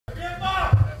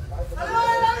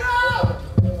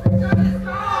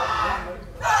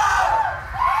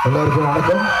எல்லாருக்கும்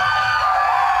வணக்கம்.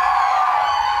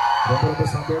 ரொம்ப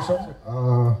சந்தோஷம்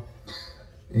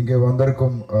இங்கே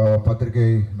வந்திருக்கும் பத்திரிகை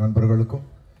நண்பர்களுக்கும்,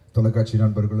 தொலைக்காட்சி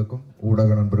நண்பர்களுக்கும்,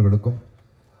 ஊடக நண்பர்களுக்கும்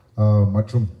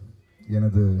மற்றும்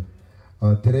எனது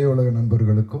திரையுலக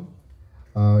நண்பர்களுக்கும்,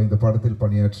 இந்த படத்தில்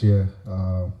பணியாற்றிய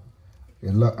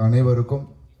அனைவருக்கும்,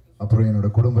 அப்புறம் என்னோட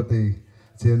குடும்பத்தை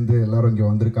சேர்ந்து எல்லாரும் இங்கே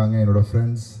வந்திருக்காங்க, என்னோட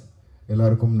ஃப்ரெண்ட்ஸ்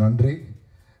எல்லாருக்கும் நன்றி.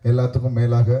 எல்லாத்துக்கும்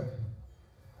மேலாக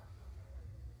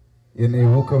என்னை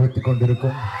ஊக்குவித்துக்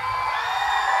கொண்டிருக்கும்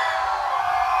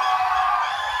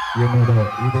என்னோட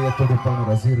இதய துடிப்பான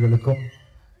ரசிகர்களுக்கும்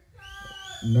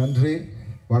நன்றி,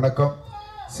 வணக்கம்.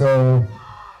 ஸோ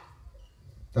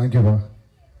தேங்க்யூப்பா.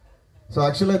 ஸோ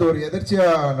ஆக்சுவலாக இது ஒரு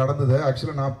எதிர்ச்சியாக நடந்தது.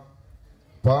 ஆக்சுவலாக நான்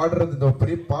பாடுறது இந்த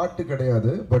பெரிய பாட்டு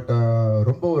கிடையாது, பட்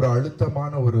ரொம்ப ஒரு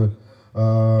அழுத்தமான ஒரு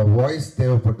வாய்ஸ்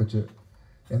தேவைப்பட்டுச்சு.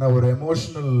 ஏன்னா ஒரு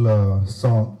எமோஷ்னல்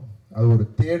சாங், அது ஒரு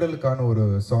தேடலுக்கான ஒரு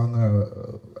சாங்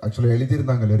ஆக்சுவலாக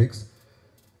எழுதியிருந்தாங்க லிரிக்ஸ்.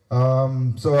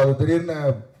 ஸோ அது திடீர்னு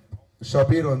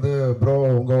ஷபீர் வந்து ப்ரோ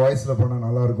உங்கள் வாய்ஸில் பண்ணால்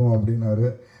நல்லாயிருக்கும் அப்படின்னாரு.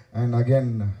 And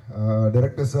again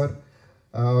director sir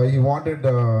he wanted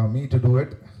me to do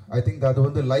it. I think அது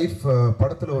வந்து லைஃப்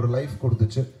படத்தில் ஒரு லைஃப்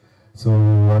கொடுத்துச்சு. So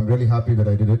I am really happy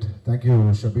that I did it. Thank you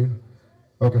Shabir.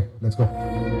 Okay, let's go.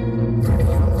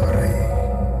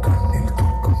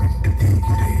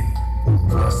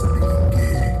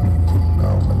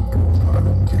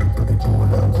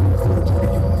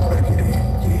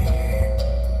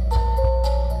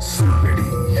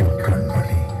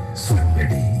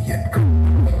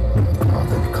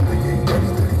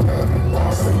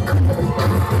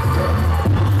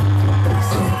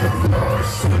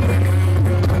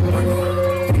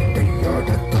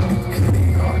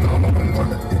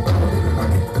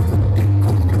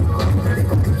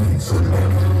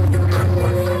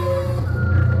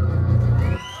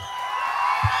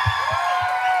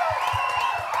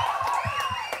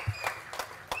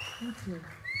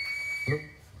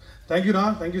 தேங்க்யூண்ணா,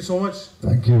 தேங்க்யூ ஸோ மச்.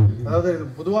 தேங்க்யூ. அதாவது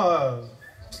பொதுவாக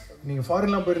நீங்கள்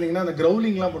ஃபாரின்லாம் போயிருந்தீங்கன்னா அந்த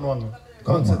கிரவுலிங்லாம் பண்ணுவாங்க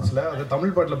கான்சர்ட்ஸில், அது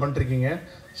தமிழ் பாட்டில் பண்ணிருக்கீங்க.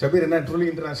 ஷபீர் என்ன truly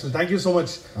international. Thank you so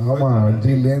much. ஆமாம்,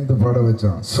 அஞ்சிலேருந்து பாட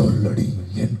வச்சான் சொல்லடி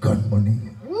என் கண்மணி.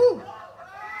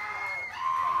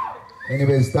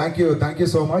 Anyways thank you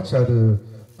so much. அது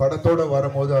படத்தோடு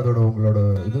வரும்போது அதோட உங்களோட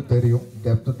இது தெரியும்,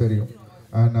 டெப்த்து தெரியும்.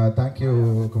 And thank you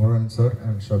Kumaran sir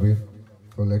and Shabir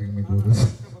for letting me do this.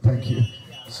 Thank you.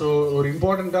 So ஒரு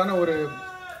இம்பார்ட்டண்ட்டான ஒரு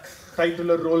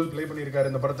டைட்டிலர் ரோல் ப்ளே பண்ணியிருக்காரு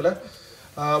இந்த படத்தில்.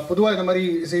 பொதுவாக இந்த மாதிரி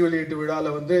இசை வெளியீட்டு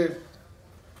விழாவில் வந்து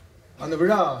அந்த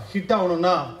விழா ஹிட்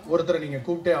ஆகணும்னா ஒருத்தரை நீங்கள்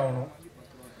கூப்பிட்டே ஆகணும்.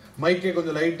 மைக்கே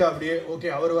கொஞ்சம் லைட்டாக அப்படியே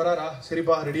ஓகே அவர் வராரா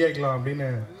சரிப்பா ரெடி ஆகிக்கலாம் அப்படின்னு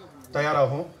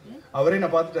தயாராகும். அவரே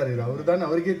நான் பார்த்துட்டாரு, அவர் தான்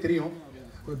அவருக்கே தெரியும்.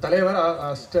 தலைவர்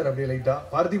சிஸ்டர் அப்படியே லைட்டாக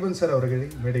பார்த்திபன் சார் அவர்களை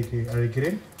மேடைக்கு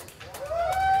அழைக்கிறேன்.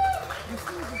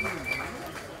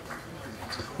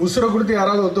 உசுரை கொடுத்து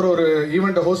யாராவது ஒருத்தர் ஒரு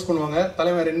ஈவெண்ட்டை ஹோஸ்ட் பண்ணுவாங்க,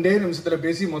 தலைவர் 2 நிமிஷத்தில்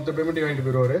பேசி மொத்த பேமெண்ட்டையும் வாங்கிட்டு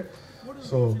போயிடுவார்.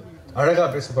 ஸோ அழகாக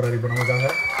பேச போகிறார் இப்போ நமக்காக.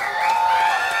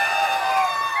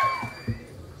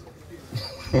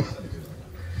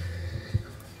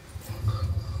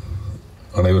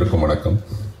 அனைவருக்கும் வணக்கம்.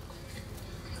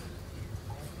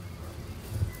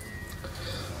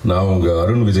 நான் உங்க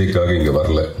அருண் விஜய்க்காக இங்க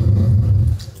வரல.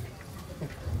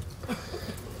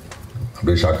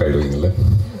 அப்படியே ஷாக் ஆயிடுவீங்கல்ல.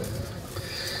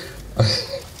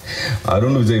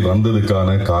 அருண் விஜய் வந்ததுக்கான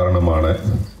காரணமான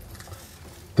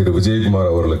திரு விஜயகுமார்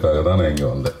அவர்களுக்காக தான் நான் இங்க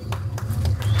வந்தேன்.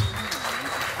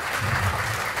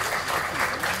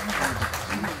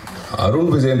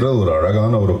 அருண் விஜய்ன்றது ஒரு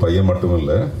அழகான ஒரு பையன் மட்டும்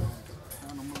இல்லை,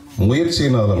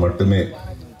 முயற்சியினால மட்டுமே.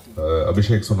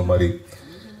 அபிஷேக் சொன்ன மாதிரி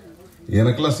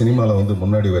எனக்கெல்லாம் சினிமாவில் வந்து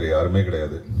முன்னாடி வேறு யாருமே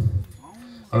கிடையாது.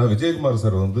 ஆனால் விஜயகுமார்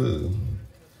சார் வந்து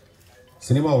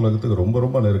சினிமா உலகத்துக்கு ரொம்ப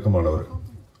ரொம்ப நெருக்கமானவர்.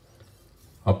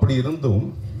 அப்படி இருந்தும்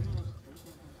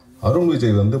அருண்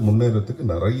விஜய் வந்து முன்னேறத்துக்கு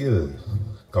நிறைய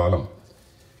காலம்.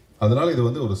 அதனால இது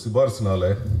வந்து ஒரு சிபார்சுனால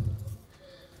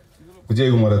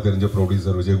விஜயகுமாரை தெரிஞ்ச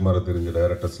ப்ரொடியூசர், விஜயகுமாரை தெரிஞ்ச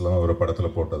டைரக்டர்ஸ்லாம் அவரை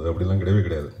படத்தில் போட்டது அப்படிலாம் கிடையவே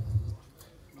கிடையாது.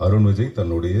 அருண் விஜய்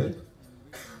தன்னுடைய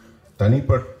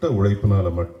தனிப்பட்ட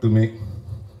உழைப்பினால மட்டுமே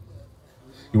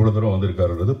இவ்வளோ தூரம்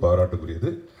வந்திருக்காருன்றது பாராட்டுக்குரியது.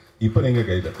 இப்போ நீங்கள்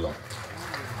கை தட்டலாம்.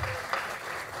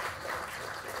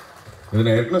 இது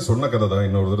நான் ஏற்கனவே சொன்ன கதை தான்,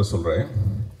 இன்னொரு தடவை சொல்கிறேன்.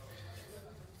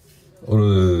 ஒரு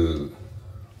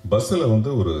பஸ்ஸில் வந்து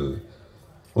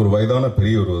ஒரு வயதான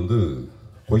பெரியவர் வந்து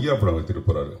கொய்யாப்பழம் விற்றுட்டு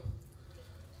போகிறாரு.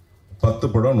 10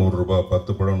 பழம் 100 ரூபாய்,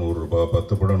 10 பழம் 100 ரூபாய்,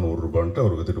 10 பழம் 100 ரூபான்ட்டு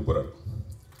அவர் விற்றுட்டு போகிறாரு.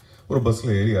 ஒரு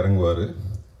பஸ்ஸில் ஏறி இறங்குவார்.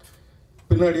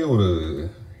 பின்னாடியே ஒரு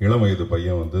இளம் வயது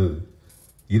பையன் வந்து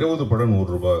 20 பழம்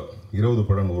 100 ரூபாய், 20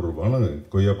 பழம் 100 ரூபான்னு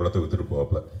கொய்யா பழத்தை விற்றுட்டு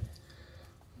போவாப்பில்.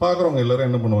 பார்க்குறவங்க எல்லாரும்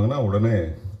என்ன பண்ணுவாங்கன்னா உடனே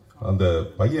அந்த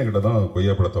பையன்கிட்ட தான்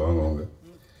கொய்யா பழத்தை வாங்குவாங்க.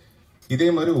 இதே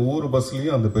மாதிரி ஒவ்வொரு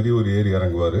பஸ்லையும் அந்த பெரியவர் ஏறி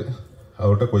இறங்குவார்.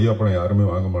 அவர்கிட்ட கொய்யாப்பழம் யாருமே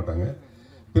வாங்க மாட்டாங்க.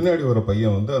 பின்னாடி வர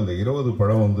பையன் வந்து அந்த 20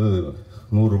 பழம் வந்து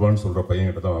 100 ரூபான்னு சொல்கிற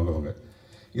பையன்கிட்ட தான் வாங்குவாங்க.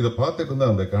 இதை பார்த்துட்டு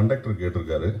இருந்தா அந்த கண்டக்டர்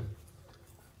கேட்டிருக்காரு,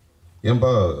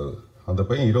 ஏன்பா அந்த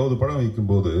பையன் 20 பழம்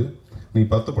விற்கும்போது நீ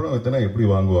 10 பழம் வித்தனா எப்படி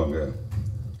வாங்குவாங்க?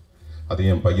 அது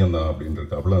என் பையன் தான் அப்படின்னு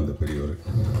இருக்காப்புல அந்த பெரியவர்.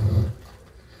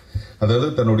 அதாவது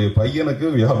தன்னுடைய பையனுக்கு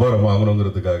வியாபாரம்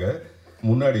ஆகணுங்கிறதுக்காக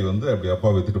முன்னாடி வந்து அப்படி அப்பா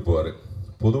வித்துட்டு போவார்.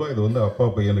 பொதுவாக இது வந்து அப்பா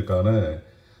பையனுக்கான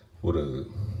ஒரு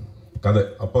கதை.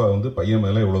 அப்பா வந்து பையன்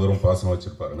மேலே இவ்வளோ தூரம் பாசம்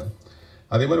வச்சிருப்பாருன்னு.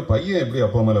 அதே மாதிரி பையன் எப்படி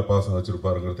அப்பா மேலே பாசம்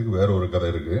வச்சிருப்பாருங்கிறதுக்கு வேற ஒரு கதை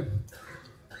இருக்கு.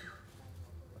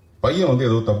 பையன் வந்து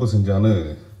ஏதோ தப்பு செஞ்சான்னு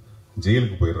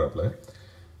ஜெயிலுக்கு போயிடுறாப்புல.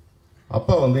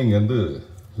 அப்பா வந்து இங்கேருந்து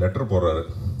லெட்டர் போடுறாரு,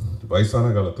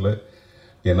 வயசான காலத்தில்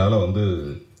என்னால் வந்து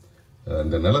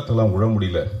இந்த நிலத்தெல்லாம் உழ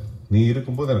முடியல, நீ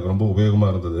இருக்கும்போது எனக்கு ரொம்ப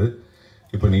உபயோகமாக இருந்தது,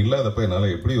 இப்போ நீ இல்லாதப்ப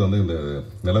என்னால் எப்படி வந்து இந்த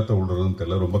நிலத்தை உழுறதுன்னு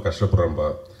தெரியல, ரொம்ப கஷ்டப்படுறான்பா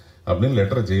அப்படின்னு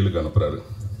லெட்டரை ஜெயிலுக்கு அனுப்புகிறாரு.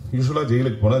 யூஸ்வலாக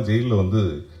ஜெயிலுக்கு போனால் ஜெயிலில் வந்து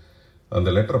அந்த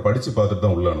லெட்டரை படித்து பார்த்துட்டு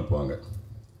தான் உள்ளே அனுப்புவாங்க.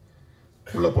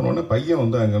 உள்ளே போனோடனே பையன்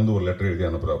வந்து அங்கேருந்து ஒரு லெட்டர் எழுதி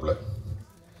அனுப்புகிறாப்புல,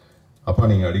 அப்பா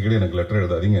நீங்கள் அடிக்கடி எனக்கு லெட்டர்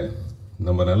எழுதாதீங்க,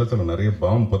 நம்ம நிலத்தில் நிறைய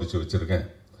பாம்பு பதிச்சு வச்சுருக்கேன்,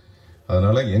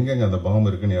 அதனால் எங்கெங்கே அந்த பாம்பு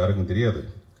இருக்குன்னு யாருக்கும் தெரியாது,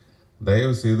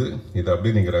 தயவு செய்து இதை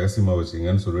அப்படியே நீங்கள் ரகசியமாக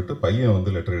வச்சிங்கன்னு சொல்லிட்டு பையன்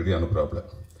வந்து லெட்டர் எழுதி அனுப்புகிறாப்புல.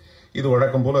 இது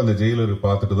வழக்கம் போல் அந்த ஜெயிலர்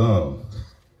பார்த்துட்டு தான்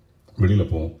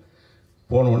வெளியில் போவோம்.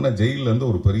 போன உடனே ஜெயிலேருந்து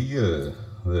ஒரு பெரிய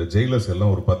ஜெயிலர்ஸ்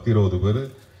எல்லாம் ஒரு 10-20 பேர்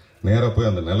நேராக போய்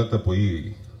அந்த நிலத்தை போய்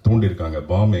தோண்டியிருக்காங்க,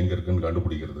 பாம்பு எங்கே இருக்குன்னு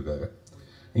கண்டுபிடிக்கிறதுக்காக.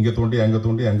 இங்கே தோண்டி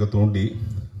அங்கே தோண்டி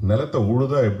நிலத்தை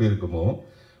உழுதா எப்படி இருக்குமோ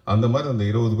அந்த மாதிரி அந்த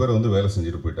 20 பேர் வந்து வேலை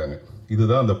செஞ்சுட்டு போயிட்டாங்க.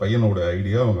 இதுதான் அந்த பையனோட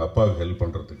ஐடியா, அவங்க அப்பாவுக்கு ஹெல்ப்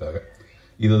பண்ணுறதுக்காக.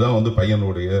 இதுதான் வந்து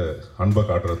பையனுடைய அன்பை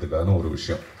காட்டுறதுக்கான ஒரு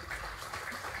விஷயம்.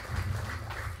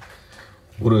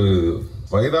 ஒரு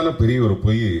வயதான பெரியவர்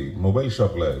போய் மொபைல்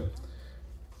ஷாப்பில்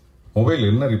மொபைல்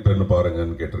என்ன ரிப்பேர்னு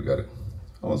பாருங்கன்னு கேட்டிருக்காரு.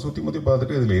 அவன் சுற்றி முற்றி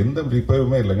பார்த்துட்டு இதில் எந்த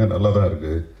ரிப்பேருமே இல்லைங்க, நல்லா தான்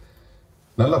இருக்குது.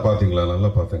 நல்லா பார்த்தீங்களா? நல்லா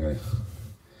பார்த்தேங்க.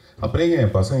 அப்படிங்க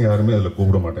என் பசங்க யாருமே அதில்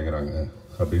கூப்பிட மாட்டேங்கிறாங்க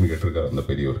அப்படின்னு கேட்டிருக்காரு அந்த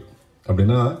பெரியவர்.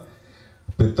 அப்படின்னா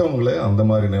பெற்றவங்களை அந்த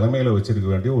மாதிரி நிலைமையில வச்சிருக்க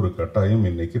வேண்டிய ஒரு கட்டாயம்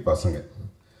இன்னைக்கு பசங்க.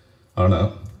 ஆனால்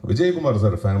விஜயகுமார்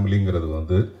சார் ஃபேமிலிங்கிறது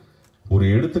வந்து ஒரு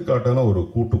எடுத்துக்காட்டான ஒரு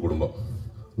கூட்டு குடும்பம்.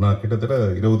 நான் கிட்டத்தட்ட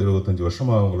 20-25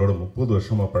 வருஷமாக அவங்களோட 30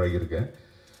 வருஷமாக பழகியிருக்கேன்.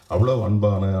 அவ்வளோ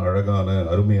அன்பான, அழகான,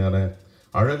 அருமையான,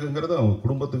 அழகுங்கிறது அவங்க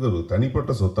குடும்பத்துக்கு ஒரு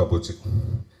தனிப்பட்ட சொத்தாக போச்சு.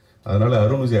 அதனால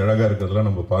அருண் விஜய் அழகாக இருக்கிறதுலாம்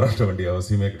நம்ம பாராட்ட வேண்டிய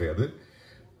அவசியமே கிடையாது.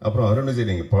 அப்புறம் அருண் விஜய்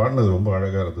நீங்கள் பாடினது ரொம்ப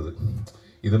அழகாக இருந்தது.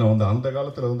 இதை நான் வந்து அந்த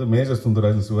காலத்தில் வந்து மேஜர்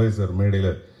சுந்தரராஜன் சிவாஜி சார்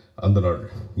மேடையில் அந்த நாள்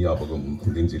ஞாபகம்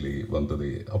நெஞ்சிலே வந்தது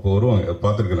அப்போ வருவாங்க,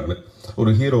 பார்த்துருக்கேன் நான்.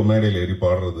 ஒரு ஹீரோ மேடையில் ஏறி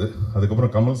பாடுறது.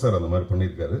 அதுக்கப்புறம் கமல் சார் அந்த மாதிரி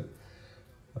பண்ணியிருக்காரு.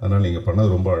 அதனால் நீங்கள் பண்ணது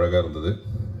ரொம்ப அழகாக இருந்தது.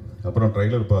 அப்புறம்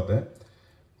ட்ரைலர் பார்த்தேன்.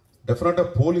 டெஃபினட்டாக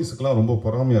போலீஸுக்கெலாம் ரொம்ப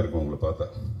பொறாமையாக இருக்கும் உங்களை பார்த்தா.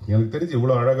 எனக்கு தெரிஞ்சு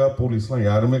இவ்வளோ அழகாக போலீஸ்லாம்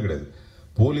யாருமே கிடையாது.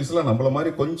 போலீஸ்லாம் நம்மள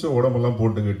மாதிரி கொஞ்சம் உடம்பெல்லாம்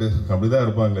போட்டுக்கிட்டு அப்படி தான்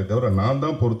இருப்பாங்களே தவிர, நான்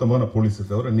தான் பொருத்தமான போலீஸை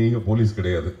தவிர நீங்கள் போலீஸ்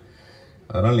கிடையாது.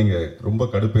 அதனால் நீங்கள் ரொம்ப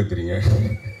கடுப்பேற்றுறீங்க.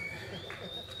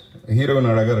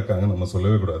 ஹீரோயின் அழகாக இருக்காங்க, நம்ம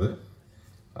சொல்லவே கூடாது.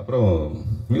 அப்புறம்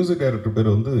மியூசிக் டைரக்டர்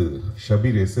பேர் வந்து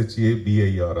ஷபீர்,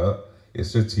 SHABIRA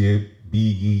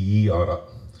SHABEERA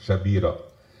ஷபீரா.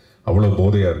 அவ்வளோ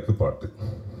போதையாக இருக்குது பாட்டு.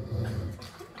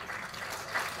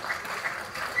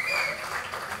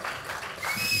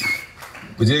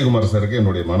 விஜயகுமார் சாருக்கு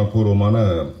என்னுடைய மனப்பூர்வமான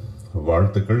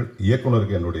வாழ்த்துக்கள்.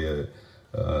 இயக்குனருக்கு என்னுடைய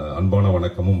அன்பான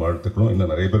வணக்கமும் வாழ்த்துக்களும்.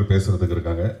 இன்னும் நிறைய பேர் பேசுறதுக்கு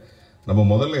இருக்காங்க. நம்ம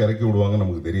முதல்ல இறக்கி விடுவாங்க,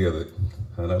 நமக்கு தெரியாது.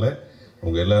 அதனால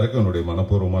உங்க எல்லாருக்கும் என்னுடைய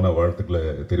மனப்பூர்வமான வாழ்த்துக்களை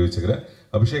தெரிவிச்சுக்கிறேன்.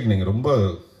 அபிஷேக், நீங்க ரொம்ப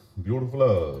பியூட்டிஃபுல்லா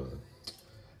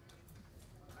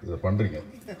இதை பண்றீங்க.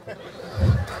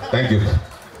 தேங்க்யூ.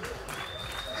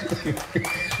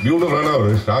 பியூட்டிஃபுல்லான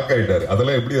ஒரு ஷாக் ஆயிட்டாரு.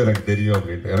 அதெல்லாம் எப்படி எனக்கு தெரியும்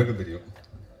அப்படின்ட்டு. எனக்கு தெரியும்.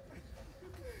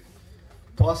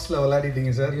 பாஸ்ட்ல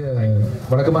விளையாடிட்டீங்க சார்.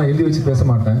 வழக்கமாக எழுதி வச்சு பேச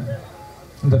மாட்டேன்.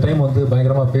 இந்த டைம் வந்து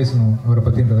பயங்கரமாக பேசணும் அவரை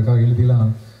பற்றின்றதுக்காக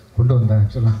எழுதிலாம் கொண்டு வந்தேன்.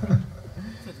 ஆக்சுவலாக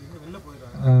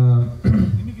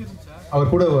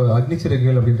அவர் கூட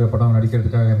அக்னிச்சிறகுகள் அப்படின்ற படம்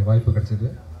நடிக்கிறதுக்காக எனக்கு வாய்ப்பு கிடைச்சிது.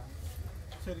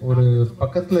 ஒரு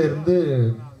பக்கத்தில் இருந்து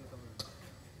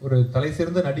ஒரு தலை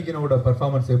சிறந்த நடிகனோட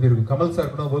பர்ஃபார்மன்ஸ் எப்படி இருக்கும், கமல்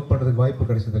சார் கூட ஒர்க் பண்ணுறதுக்கு வாய்ப்பு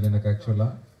கிடைச்சது எனக்கு.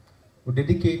 ஆக்சுவலாக ஒரு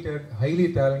டெடிக்கேட்டட், ஹைலி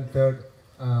டேலண்டட்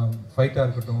ஃபைட்டாக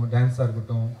இருக்கட்டும், டான்ஸாக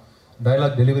இருக்கட்டும்,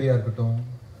 டயலாக் டெலிவரியாக இருக்கட்டும்,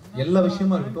 எல்லா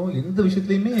விஷயமா இருக்கட்டும், எந்த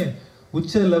விஷயத்துலையுமே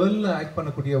உச்ச லெவலில் ஆக்ட்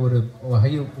பண்ணக்கூடிய ஒரு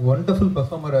ஹை ஒண்டர்ஃபுல்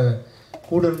பெர்ஃபார்மரை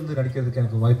கூட இருந்து நடிக்கிறதுக்கு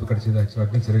எனக்கு வாய்ப்பு கிடைச்சது. ஆக்சுவலாக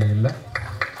அக்னிச்சிறகுகளில்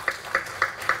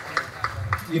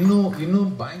இன்னும்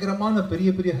பயங்கரமான பெரிய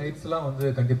பெரிய ஹைட்ஸ்லாம் வந்து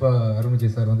கண்டிப்பாக அருண்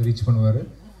விஜய் சார் வந்து ரீச் பண்ணுவார்.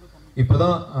 இப்போ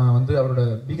தான் வந்து அவரோட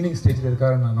பிகினிங் ஸ்டேஜில்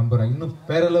இருக்காரு நான் நம்புகிறேன். இன்னும்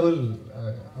வேற லெவல்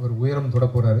அவர் உயரம் தொட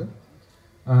போகிறாரு.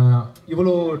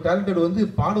 இவ்வளோ டேலண்டட் வந்து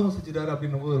பாடவும் செஞ்சுட்டாரு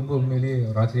அப்படின்னும் போது ரொம்ப உண்மையிலேயே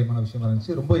ஒரு ஆச்சரியமான விஷயமா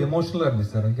இருந்துச்சு. ரொம்ப எமோஷனலாக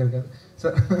இருந்துச்சு சார். இங்கே இருக்காது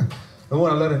சார், ரொம்ப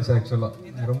நல்லா இருந்துச்சு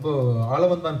ஆக்சுவலாக. ரொம்ப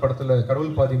ஆளவந்தான் படத்தில்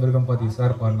கடவுள் பாதி மிருகம் பாதி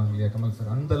சார் பாடினாங்க இல்லையா கமல் சார்,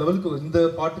 அந்த லெவலுக்கு இந்த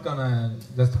பாட்டுக்கான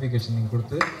ஜஸ்டிஃபிகேஷன் நீங்கள்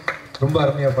கொடுத்து ரொம்ப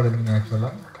அருமையாக பாடுறீங்க.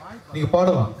 ஆக்சுவலாக நீங்கள்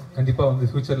பாடலாம், கண்டிப்பாக வந்து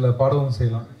ஃப்யூச்சரில் பாடவும்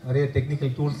செய்யலாம். நிறைய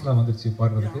டெக்னிக்கல் டூல்ஸ்லாம் வந்துருச்சு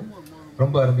பாடுறதுக்கு.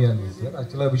 ரொம்ப அருமையாக இருந்துச்சு சார்.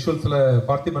 ஆக்சுவலாக விஷுவல்ஸில்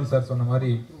பார்த்திபன் சார் சொன்ன மாதிரி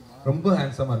ரொம்ப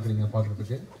ஹேண்ட்ஸமாக இருக்கிறீங்க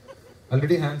பார்க்குறதுக்கு.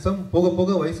 ஆல்ரெடி ஹேண்ட்ஸம், போக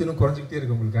போக வயசு இன்னும் குறைஞ்சிக்கிட்டே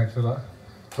இருக்கு உங்களுக்கு. ஆக்சுவலாக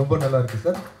ரொம்ப நல்லா இருக்குது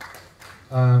சார்.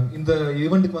 இந்த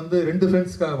ஈவெண்ட்டுக்கு வந்து 2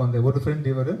 ஃப்ரெண்ட்ஸ்க்காக வந்தேன். ஒரு ஃப்ரெண்ட்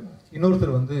இவர்,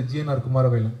 இன்னொருத்தர் வந்து GNR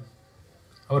குமாரவேலன்.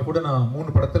 அவர் கூட நான்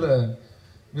 3 படத்தில்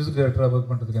மியூசிக் டைரக்டராக ஒர்க்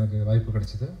பண்ணுறதுக்கு எனக்கு வாய்ப்பு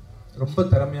கிடைச்சிது. ரொம்ப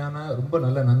திறமையான ரொம்ப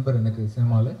நல்ல நண்பர் எனக்கு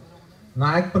சினிமாவில்.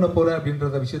 நான் ஆக்ட் பண்ண போகிறேன்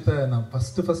அப்படின்றத விஷயத்த நான்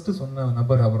ஃபஸ்ட்டு சொன்ன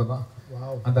நபர் அவர் தான்.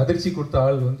 அந்த அதிர்ச்சி கொடுத்த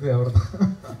ஆள் வந்து அவர் தான்.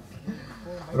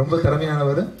 ரொம்ப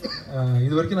திறமையானவர்.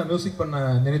 இது வரைக்கும் நான் மியூசிக் பண்ண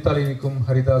நினைத்தாலே நிற்கும்,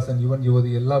 ஹரிதாசன், யுவன் யுவதி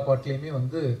எல்லா பாட்டுலேயுமே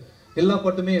வந்து எல்லா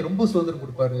பாட்டுமே ரொம்ப சுதந்திரம்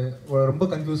கொடுப்பாரு. ரொம்ப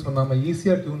கன்ஃபியூஸ் பண்ணாமல்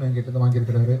ஈஸியாக டியூன் என்கிட்ட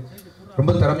வாங்கியிருக்கிறாரு.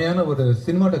 ரொம்ப திறமையான ஒரு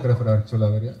சினிமாட்டோகிராஃபர்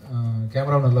ஆக்சுவலாக அவர்.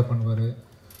 கேமராவும் நல்லா பண்ணுவார்.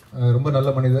 ரொம்ப நல்ல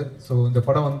மனிதர். ஸோ இந்த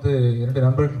படம் வந்து 2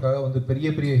 நண்பர்களுக்காக வந்து பெரிய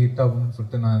பெரிய ஹிட் ஆகும்னு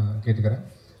சொல்லிட்டு நான் கேட்டுக்கிறேன்.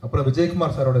 அப்புறம்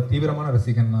விஜயகுமார் சாரோட தீவிரமான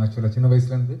ரசிகன் நான் ஆக்சுவலாக சின்ன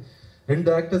வயசுலேருந்து. 2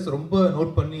 ஆக்டர்ஸ் ரொம்ப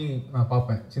நோட் பண்ணி நான்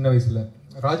பார்ப்பேன் சின்ன வயசில்.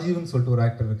 ராஜீவ்னு சொல்லிட்டு ஒரு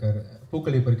ஆக்டர் இருக்கார்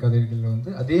பூக்களை பறிக்காதீர்கள் வந்து,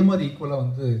 அதே மாதிரி ஈக்குவலாக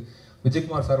வந்து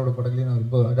விஜயகுமார் சாரோட படங்களையும் நான்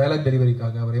ரொம்ப டயலாக்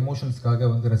டெலிவரிக்காக அவர் எமோஷன்ஸ்க்காக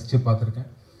வந்து ரசித்து பார்த்துருக்கேன்.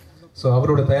 ஸோ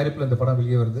அவரோட தயாரிப்பில் இந்த படம்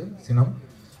வெளியே வருது. சினம்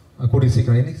கூடிய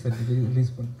சீக்கிரம் என்னைக்கு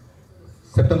ரிலீஸ் பண்ண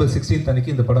செப்டம்பர் 16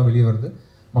 அன்னைக்கு இந்த படம் வெளியே வருது.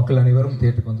 மக்கள் அனைவரும்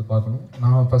தியேட்டருக்கு வந்து பார்க்கணும்.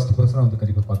 நான் ஃபர்ஸ்ட் பர்சனாக வந்து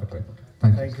கண்டிப்பாக பார்க்க ட்ரை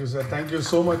பண்ணுறேன். Thank you sir, thank you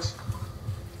so much.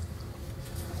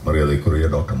 மரியாதைக்குரிய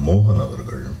டாக்டர் மோகன்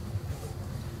அவர்கள்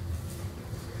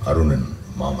அருணின்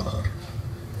மாமனார்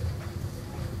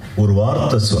ஒரு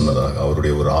வார்த்தை சொன்னதாக,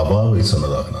 அவருடைய ஒரு அபாவை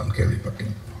சொன்னதாக நான்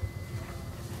கேள்விப்பட்டேன்.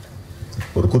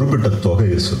 ஒரு குறிப்பிட்ட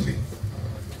தொகையை சொல்லி,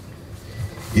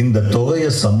 இந்த தொகையை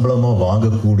சம்பளமா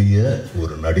வாங்கக்கூடிய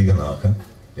ஒரு நடிகனாக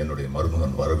என்னுடைய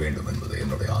மருமகன் வர வேண்டும் என்பது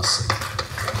என்னுடைய ஆசை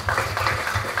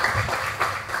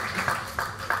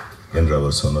என்று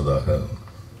அவர் சொன்னதாக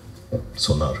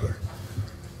சொன்னார்கள்.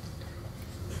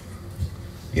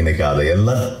 இன்னைக்கு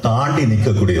அதையெல்லாம் தாண்டி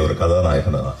நிற்கக்கூடிய ஒரு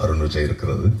கதாநாயகன் அருண் விஜய்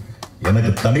இருக்கிறது எனக்கு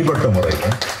தனிப்பட்ட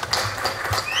முறையில்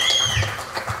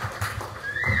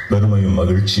பெருமையும்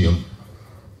மகிழ்ச்சியும்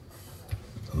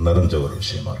நிறைஞ்ச ஒரு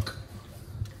விஷயமா இருக்கு.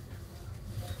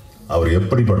 அவர்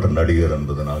எப்படிப்பட்ட நடிகர்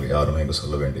என்பதை நாங்கள் யாருமே இங்க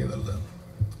சொல்ல வேண்டியதில்லை.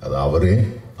 அது அவரே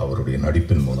அவருடைய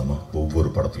நடிப்பின் மூலமா ஒவ்வொரு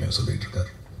படத்திலையும் சொல்லிட்டு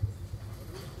இருக்காரு.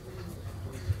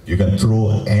 You can throw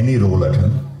any role at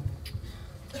him.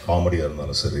 காமெடியா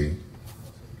இருந்தாலும் சரி,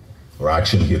 ஒரு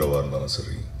ஆக்ஷன் ஹீரோவா இருந்தாலும்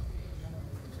சரி,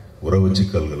 உறவு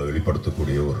சிக்கல்களை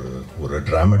வெளிப்படுத்தக்கூடிய ஒரு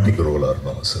டிராமாட்டிக் ரோலா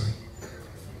இருந்தாலும் சரி,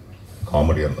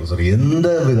 காமெடியா இருந்தாலும் சரி, எந்த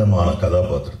விதமான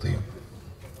கதாபாத்திரத்தையும்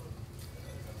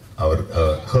அவர்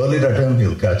hurl it at him,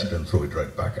 he'll catch it and throw it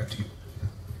right back at you.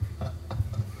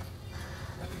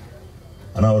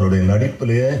 ஆனா அவருடைய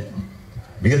நடிப்பிலேயே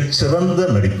மிகச்சிறந்த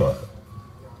நடிப்பாக,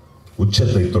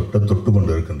 உச்சத்தை தொட்டு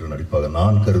கொண்டு இருக்கின்ற நடிப்பாக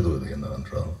நான் கருதுவது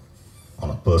என்னவென்றால்,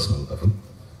 on a personal level,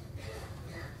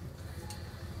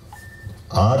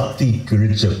 Aarthi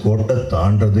கிழிச்ச கோட்டை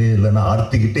தாண்டதே இல்லைன்னா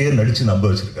ஆர்த்திக்கிட்டே நடிச்சு நம்ப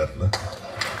வச்சிருக்காருல்ல.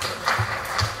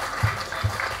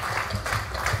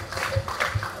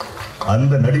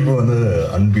 அந்த நடிப்பு வந்து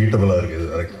அன்பீட்டபிளா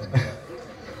இருக்குது வரைக்கும்.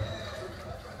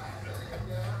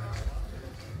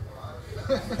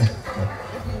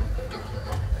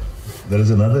 There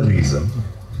is another reason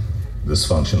this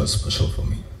function is special for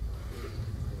me.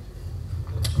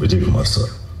 Vijay Kumar sir,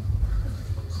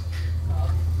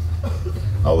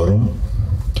 அவரும்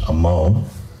அம்மாவும்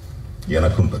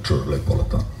எனக்கும் பெற்றோர்களை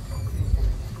போலத்தான்,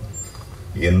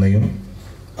 என்னையும்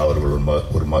அவர்கள்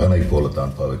ஒரு மகனை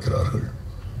போலத்தான் பாவிக்கிறார்கள்.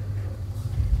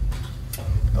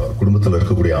 அவர் குடும்பத்தில்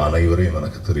இருக்கக்கூடிய அனைவரையும்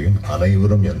எனக்கு தெரியும்.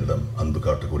 அனைவரும் என்னிடம் அன்பு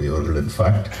காட்டக்கூடியவர்கள்.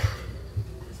 இன்ஃபேக்ட்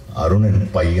அருணின்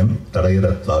பையன் தடையிற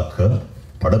தாக்க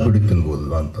படப்பிடிப்பின்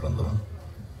போதுதான் பிறந்தவன்.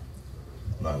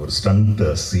 நான் ஒரு ஸ்டண்ட்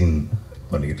சீன்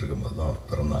பண்ணிட்டு இருக்கும்போது தான்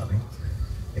பிறந்தானே.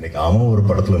 இன்னைக்கு அவன் ஒரு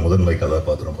படத்துல முதன்மை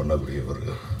கதாபாத்திரம் பண்ணக்கூடிய ஒரு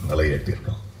நிலை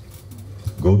எட்டியிருக்கான்.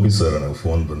 கோபி சார் எனக்கு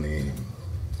ஃபோன் பண்ணி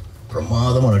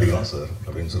பிரமாதமா நடிக்கலாம் சார்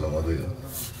அப்படின்னு சொல்லும் போது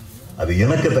அது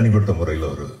எனக்கு தனிப்பட்ட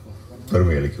முறையில் ஒரு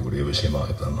பெருமை அளிக்கக்கூடிய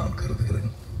விஷயமாகத்தான் நான்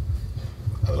கருதுகிறேன்.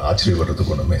 அதில்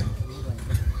ஆச்சரியப்படுறதுக்கு ஒண்ணுமே.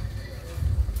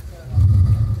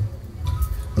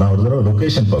 நான் ஒரு தடவை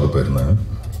லொகேஷன் பார்க்க போயிருந்தேன்.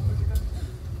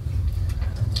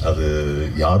 அது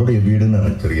யாருடைய வீடுன்னு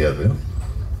எனக்கு தெரியாது.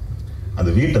 அந்த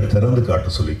வீட்டை திறந்து காட்ட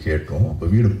சொல்லி கேட்டோம். அப்போ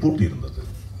வீடு பூட்டி இருந்தது.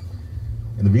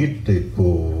 இந்த வீட்டை இப்போ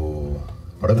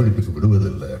படப்பிடிப்புக்கு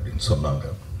விடுவதில்லை அப்படின்னு சொன்னாங்க.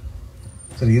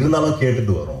 சரி இருந்தாலும்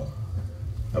கேட்டுட்டு வரோம்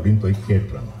அப்படின்னு போய்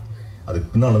கேட்டுறாங்க. அதுக்கு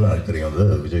பின்னால் தான் எனக்கு தெரியும்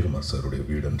அது விஜயகுமார் சாருடைய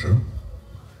வீடு என்று.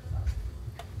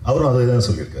 அவரும் அதை தான்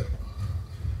சொல்லியிருக்காரு,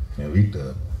 என் வீட்டை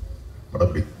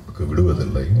படப்பிடிப்புக்கு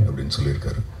விடுவதில்லை அப்படின்னு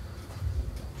சொல்லியிருக்காரு.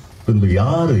 பின்பு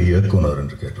யார் இயக்குனர்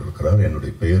என்று கேட்டிருக்கிறார்.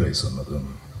 என்னுடைய பெயரை சொன்னது,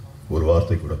 ஒரு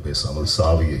வார்த்தை கூட பேசாமல்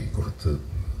சாவியை கொடுத்து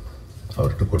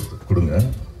அவர்கிட்ட கொடுங்க,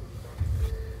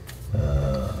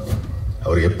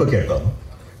 அவர் எப்போ கேட்டாலும்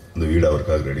இந்த வீடு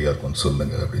அவருக்காக ரெடியாக இருக்கும்னு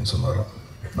சொல்லுங்க அப்படின்னு சொன்னாராம்.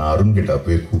 நான் அருண் கிட்ட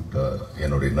போய் கூப்பிட்ட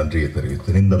என்னுடைய நன்றியை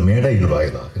தெரிவித்தேன். இந்த மேடையின்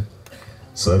வாயிலாக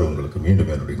சார் உங்களுக்கு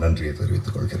மீண்டும் என்னுடைய நன்றியை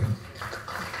தெரிவித்துக் கொள்கிறேன்.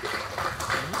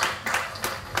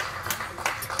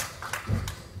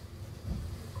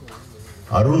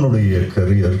 அருணுடைய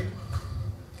கரியர்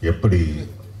எப்படி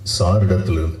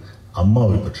சாரிடத்தில்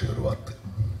அம்மாவை பற்றி ஒரு வார்த்தை.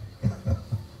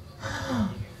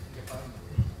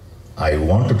 I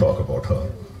want to talk about her.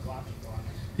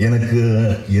 எனக்கு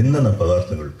என்னென்ன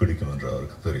பதார்த்தங்கள் பிடிக்கும் என்று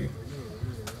அவருக்கு தெரியும்.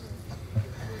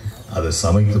 அதை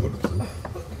சமைத்து கொடுத்து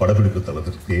படப்பிடிப்பு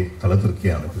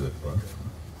தளத்திற்கே அனுப்பி வைப்பார்.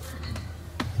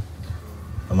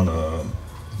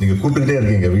 நீங்க கூப்பிட்டுக்கிட்டே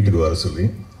இருக்கீங்க வீட்டுக்கு வர சொல்லி.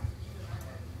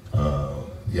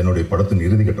 என்னுடைய படத்தின்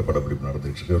இறுதிக்கட்ட படப்பிடிப்பு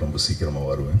நடந்துட்டு இருக்கு, ரொம்ப சீக்கிரமா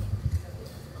வருவேன்.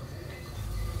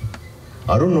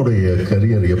 அருணுடைய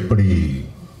கரியர் எப்படி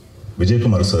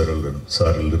விஜயகுமார்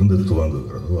சாரில் இருந்து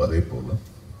துவங்குகிறதோ அதே போல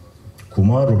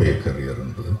குமாருடைய கரியர்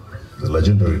என்பது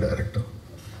லெஜெண்டரி டைரக்டர்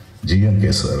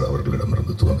GNK சார்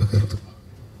அவர்களிடமிருந்து துவங்குகிறது.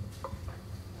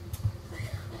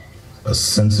 A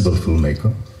sensible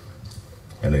filmmaker,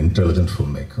 an intelligent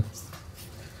filmmaker,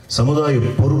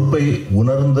 சமுதாய பொறுப்பை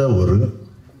உணர்ந்த ஒரு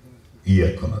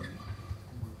இயக்குனர்.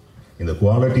 இந்த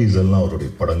குவாலிட்டிஸ் எல்லாம் அவருடைய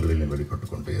படங்களிலும் வெளிப்பட்டு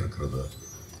கொண்டே இருக்கிறது.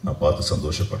 நான் பார்த்து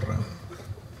சந்தோஷப்படுறேன்.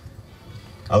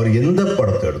 அவர் எந்த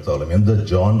படத்தை எடுத்தாலும் எந்த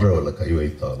ஜான்ராவில் கை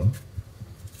வைத்தாலும்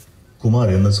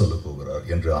குமார் என்ன சொல்ல போகிறார்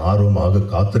என்று ஆர்வமாக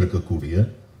காத்திருக்கக்கூடிய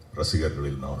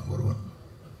ரசிகர்களில் நானும் ஒருவன்.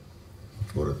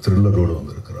 ஒரு த்ரில்லரோடு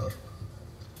வந்திருக்கிறார்.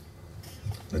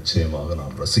 நிச்சயமாக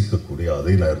நாம் ரசிக்கக்கூடிய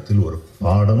அதே நேரத்தில் ஒரு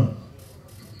பாடம்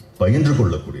பயின்று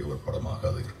கொள்ளக்கூடிய ஒரு படமாக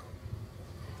அது இருக்கும்.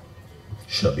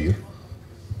 ஷபீர்,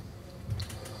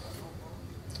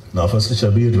 நான் ஃபர்ஸ்ட்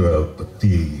ஷபீர்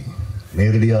பற்றி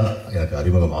நேரடியாக எனக்கு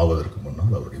அறிமுகம் ஆவதற்கு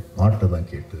முன்னால் அவருடைய பாட்டை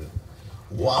தான் கேட்டு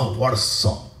வாட் a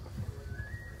song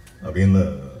அப்படின்னு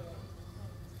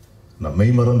நான்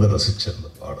மெய்மறந்து ரசிச்ச அந்த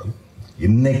பாடல்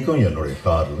இன்னைக்கும் என்னுடைய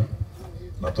காரில்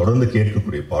நான் தொடர்ந்து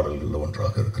கேட்கக்கூடிய பாடல்களில்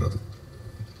ஒன்றாக இருக்கிறது.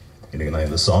 இன்னைக்கு நான்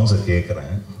இந்த சாங்ஸை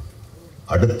கேட்குறேன்,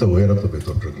 அடுத்த உயரத்தை போய்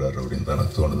தொட்டிருக்கிறார் அப்படின்னு தான்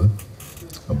எனக்கு தோணுது.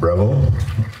 பிரவோ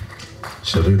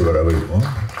ஷபீர் வரவேற்போம்.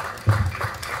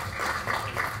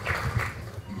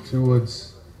 Few words.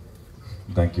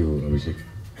 தேங்க்யூ அபிஷேக்.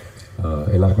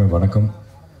 எல்லாருக்குமே வணக்கம்.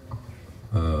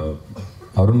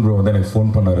 அருண் ப்ரோ வந்து எனக்கு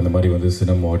ஃபோன் பண்ணார், இந்த மாதிரி வந்து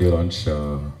சினம் audio launch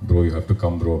bro you have to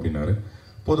come bro அப்படின்னாரு.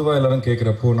 பொதுவாக எல்லோரும்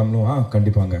கேட்குறப்போ நம்மளும்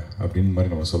கண்டிப்பாங்க அப்படின்னு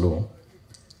மாதிரி நம்ம சொல்லுவோம்.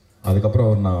 அதுக்கப்புறம்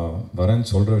அவர் நான் வரேன்னு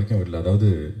சொல்கிற வரைக்கும் இல்லை, அதாவது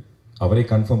அவரே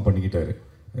கன்ஃபார்ம் பண்ணிக்கிட்டாரு,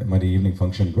 இது மாதிரி ஈவினிங்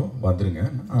ஃபங்க்ஷன் ப்ரோ வந்துடுங்க.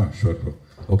 Sure bro,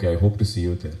 okay I hope to C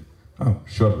you there.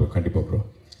 Sure bro, கண்டிப்பாக ப்ரோ.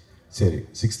 சரி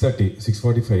 6:30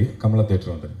 6:45 கமலா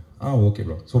தேட்டர் வந்துடுங்க. Okay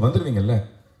bro. So வந்துடுவீங்கல்ல?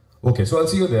 Okay, so I'll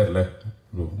see you தேர்ல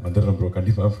ப்ரோ. வந்துடுறேன் ப்ரோ,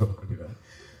 கண்டிப்பாக ப்ரோ அப்படின்னா.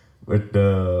 But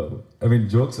I mean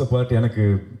jokes apart, எனக்கு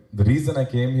the reason I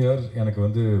came here,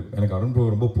 எனக்கு Arun bro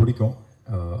ரொம்ப பிடிக்கும்.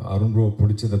 அருண் ப்ரோ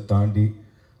பிடிச்சதை தாண்டி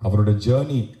அவரோட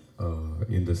ஜேர்னி,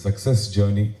 இந்த success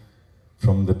journey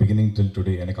from the beginning till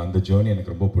today, எனக்கு அந்த ஜேர்னி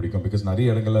எனக்கு ரொம்ப பிடிக்கும். பிகாஸ்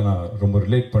நிறைய இடங்களில் நான் ரொம்ப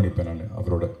ரிலேட் பண்ணிப்பேன் நான்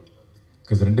அவரோட.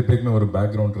 பிகாஸ் ரெண்டு பேருக்குமே ஒரு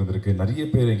பேக்ரவுண்ட் இருந்திருக்கு. நிறைய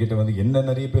பேர் என்கிட்ட வந்து என்ன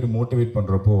நிறைய பேர் மோட்டிவேட்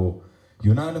பண்ணுறப்போ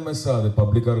யுனானிமஸாக, அது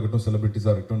பப்ளிக்காக இருக்கட்டும்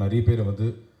செலிபிரிட்டிஸாக இருக்கட்டும், நிறைய பேர் வந்து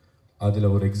அதில்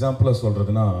ஒரு எக்ஸாம்பிளாக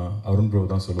சொல்கிறதுனா அருண் ப்ரோ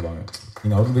தான் சொல்லுவாங்க.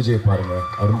 நீங்கள் அருண் விஜய் பாருங்கள்,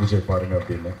 அருண் விஜய் பாருங்கள்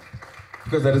அப்படின்னு.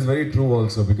 Because that is very true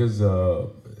also. Because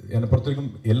என்னை பொறுத்த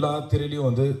வரைக்கும் எல்லா திரையிலையும்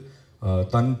வந்து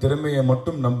தன் திறமையை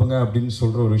மட்டும் நம்புங்க அப்படின்னு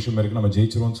சொல்கிற ஒரு விஷயம் இருக்குது, நம்ம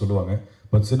ஜெயிச்சிருவோம்னு சொல்லுவாங்க.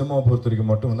 பட் சினிமாவை பொறுத்த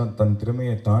வரைக்கும் மட்டும் வந்து தன்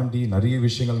திறமையை தாண்டி நிறைய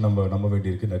விஷயங்கள் நம்ம நம்ப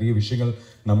வேண்டியிருக்கு, நிறைய விஷயங்கள்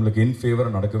நம்மளுக்கு இன்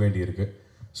ஃபேவராக நடக்க வேண்டியிருக்கு.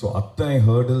 ஸோ அத்தனை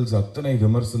ஹேர்டில்ஸ், அத்தனை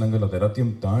விமர்சனங்கள், அது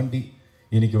எல்லாத்தையும் தாண்டி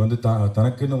இன்னைக்கு வந்து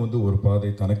தனக்குன்னு வந்து ஒரு பாதை,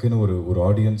 தனக்குன்னு ஒரு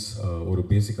ஆடியன்ஸ், ஒரு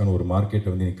பேசிக்கான ஒரு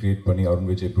மார்க்கெட்டை வந்து கிரியேட் பண்ணி அருண்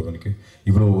விஜய் ப்ரோ எனக்கு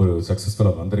இவ்வளோ ஒரு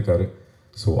சக்ஸஸ்ஃபுல்லாக வந்திருக்காரு.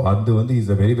 ஸோ அது வந்து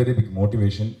is a very very big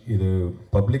motivation. இது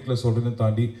பப்ளிக்கில் சொல்கிறதுன்னு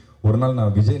தாண்டி ஒரு நாள்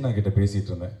நான் விஜய் நான் கிட்ட பேசிகிட்டு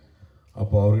இருந்தேன்.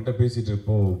 அப்போது அவர்கிட்ட பேசிகிட்டு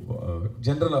இப்போது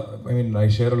ஜென்ரலாக ஐ மீன் ஐ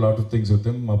share a lot of things with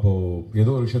him. அப்போது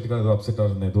ஏதோ ஒரு விஷயத்துக்காக ஏதோ அப்செட்டாக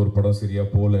இருந்தேன், ஏதோ ஒரு படம் சரியாக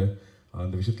போகல,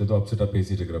 அந்த விஷயத்தில் ஏதோ அப்செட்டாக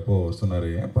பேசிகிட்டு இருக்கிறப்போ சொன்னார்,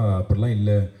 ஏன்ப்பா அப்படிலாம்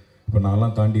இல்லை, இப்போ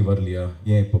நான்லாம் தாண்டி வரலையா,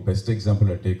 ஏன் இப்போ best example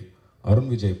take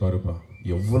Arun Vijay பாருப்பா,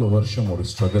 எவ்வளோ வருஷம் ஒரு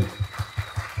ஸ்ட்ரகிள்,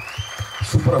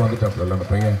 சூப்பராக வந்துட்டாப்புல அந்த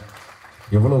பையன்.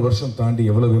 எவ்வளோ வருஷம் தாண்டி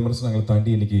எவ்வளோ விமர்சனங்களை தாண்டி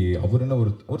இன்னைக்கு அவர் என்ன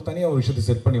ஒரு தனியாக ஒரு விஷயத்தை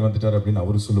செட் பண்ணி வந்துட்டார் அப்படின்னு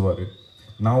அவர் சொல்லுவார்.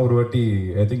 நான் ஒரு வாட்டி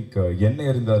ஐ திங்க் என்ன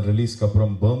இருந்த ரிலீஸ்க்கு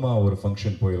அப்புறம் பர்மா ஒரு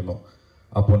ஃபங்க்ஷன் போயிருந்தோம்.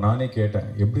 அப்போ நானே கேட்டேன்,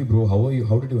 எப்படி bro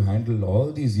how did you handle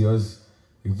all these years,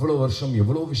 இவ்வளோ வருஷம்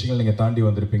எவ்வளோ விஷயங்கள் நீங்கள் தாண்டி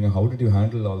வந்திருப்பீங்க, how did you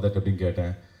handle all that அப்படின்னு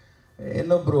கேட்டேன்.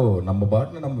 என்ன ப்ரோ, நம்ம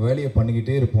பாட்டில் நம்ம வேலையை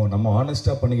பண்ணிக்கிட்டே இருப்போம், நம்ம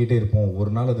ஆனஸ்டாக பண்ணிக்கிட்டே இருப்போம்,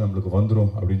 ஒரு நாள் அது நம்மளுக்கு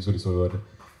வந்துடும் அப்படின்னு சொல்லுவார்.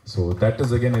 So that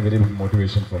is again a very big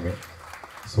motivation for me.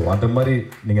 So அந்த மாதிரி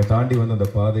நீங்கள் தாண்டி வந்த அந்த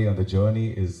பாதை, அந்த journey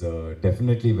is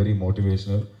definitely very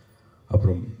motivational.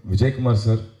 அப்புறம் விஜயகுமார்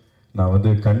சார், நான் வந்து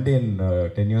கண்டேன்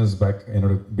 10 years பேக்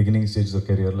என்னோட பிகினிங் ஸ்டேஜ் ஆஃப்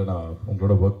கரியரில் நான்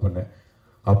உங்களோட ஒர்க் பண்ணேன்.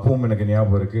 அப்பவும் எனக்கு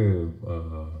ஞாபகம் இருக்குது,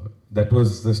 that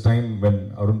was this time when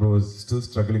Arun bro was still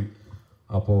struggling.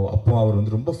 அப்போ அவர்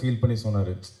வந்து ரொம்ப ஃபீல் பண்ணி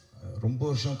சொன்னார், ரொம்ப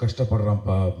வருஷம்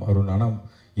கஷ்டப்படுறான்ப்பா அருண், ஆனால்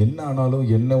என்ன ஆனாலும்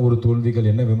என்ன ஒரு தோல்விகள்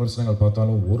என்ன விமர்சனங்கள்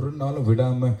பார்த்தாலும் ஒரு நாளும்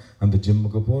விடாமல் அந்த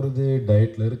ஜிம்முக்கு போகிறது,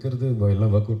 டயட்டில் இருக்கிறது,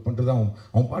 எல்லாம் ஒர்க் அவுட் பண்ணுறது,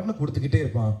 அவன் பாட்டுன்னு கொடுத்துக்கிட்டே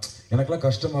இருப்பான். எனக்கெல்லாம்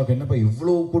கஷ்டமாக இருக்கும், என்னப்பா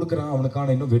இவ்வளோ கொடுக்குறான்,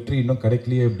 அவனுக்கான இன்னும் வெற்றி இன்னும்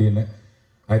கிடைக்கலையே அப்படின்னு.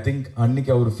 ஐ திங்க்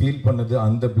அன்னைக்கு அவர் ஃபீல் பண்ணது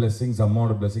அந்த பிளெஸிங்ஸ்,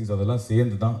 அம்மாவோட பிளெஸிங்ஸ் அதெல்லாம்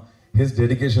சேர்ந்து தான் his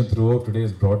dedication through out today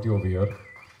is brought you over here.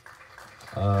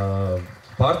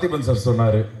 Parthiban sir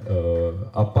சொன்னார்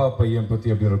அப்பா பையன்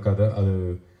பற்றி அப்படி ஒரு கதை. அது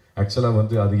ஆக்சுவலாக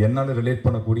வந்து அது என்னால் ரிலேட்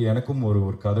பண்ணக்கூடிய எனக்கும் ஒரு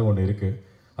கதை ஒன்று இருக்குது.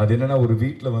 அது என்னென்னா, ஒரு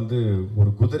வீட்டில் வந்து ஒரு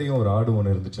குதிரையும் ஒரு ஆடு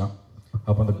ஒன்று இருந்துச்சான்.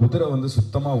 அப்போ அந்த குதிரை வந்து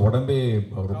சுத்தமாக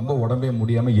ரொம்ப உடம்பே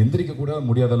முடியாமல் எந்திரிக்க கூட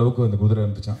முடியாத அளவுக்கு அந்த குதிரை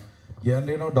இருந்துச்சான்.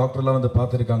 என்னென்னோ டாக்டர்லாம் வந்து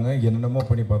பார்த்துருக்காங்க, என்னென்னமோ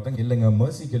பண்ணி பார்த்தாங்க, இல்லைங்க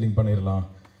மர்சி கில்லிங் பண்ணிடலாம்,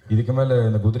 இதுக்கு மேலே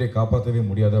இந்த குதிரையை காப்பாற்றவே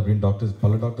முடியாது அப்படின்னு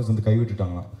பல டாக்டர்ஸ் வந்து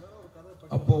கைவிட்டுட்டாங்களாம்.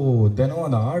 அப்போது தினம்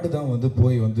அந்த ஆடு தான் வந்து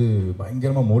போய் வந்து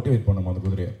பயங்கரமாக மோட்டிவேட் பண்ணுமா அந்த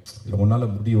குதிரையை, இல்லை உன்னால்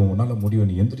முடியும்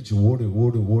நீ எந்திரிச்சு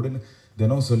ஓடுன்னு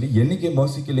தினம் சொல்லி என்றைக்கு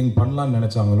மர்சி கில்லிங் பண்ணலான்னு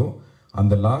நினச்சாங்களோ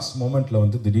அந்த லாஸ்ட் மோமெண்ட்டில்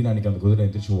வந்து திடீர்னு அன்றைக்கி அந்த குதிரை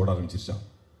எந்திரிச்சு ஓட ஆரம்பிச்சிருச்சான்.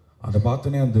 அதை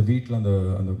பார்த்தோன்னே அந்த வீட்டில்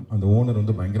அந்த ஓனர்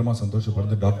வந்து பயங்கரமாக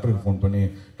சந்தோஷப்படுது. டாக்டருக்கு ஃபோன் பண்ணி,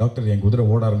 டாக்டர் என் குதிரை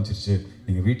ஓட ஆரம்பிச்சிருச்சு,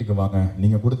 நீங்கள் வீட்டுக்கு வாங்க,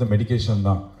 நீங்கள் கொடுத்த மெடிக்கேஷன்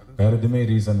தான், வேறு எதுவுமே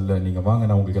ரீசன் இல்லை, நீங்கள் வாங்க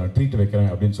நான் உங்களுக்கு நான் ட்ரீட்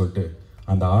வைக்கிறேன் அப்படின்னு சொல்லிட்டு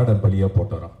அந்த ஆடை பலியாக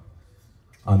போட்டாராம்.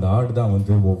 அந்த ஆடு தான்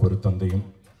வந்து ஒவ்வொரு தந்தையும்.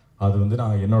 அது வந்து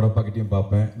நான் என்னோட அப்பாக்கிட்டையும்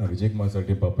பார்ப்பேன், நான் விஜயகுமார்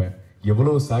சார்கிட்டையும் பார்ப்பேன்,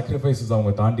 எவ்வளோ சாக்ரிஃபைசஸ்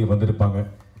அவங்க தாண்டி வந்திருப்பாங்க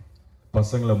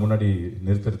பசங்களை முன்னாடி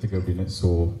நிறுத்துறதுக்கு அப்படின்னு. So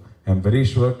I am very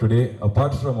sure today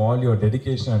apart from all your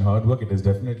dedication and hard work, it is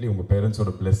definitely உங்கள்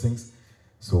பேரண்ட்ஸோட blessings.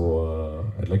 So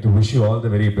I'd like to wish you all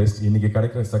the very best. இன்றைக்கி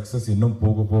கிடைக்கிற சக்ஸஸ் இன்னும்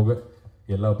போக போக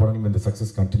எல்லா படங்களும் இந்த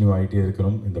சக்ஸஸ் கண்டினியூ ஆகிட்டே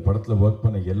இருக்கணும். இந்த படத்தில் ஒர்க்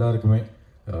பண்ண எல்லாருக்குமே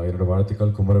என்னோட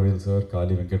வாழ்த்துக்கள். Kumaravel sir,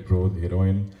 Kali Venkat bro,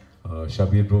 heroine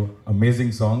Shabir bro,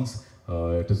 amazing songs.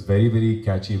 It is very very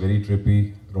catchy, very ட்ரிப்பி,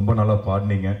 ரொம்ப நல்லா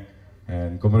பாடினீங்க.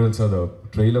 And Kumaravel sir, the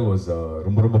trailer was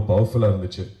ரொம்ப பவர்ஃபுல்லாக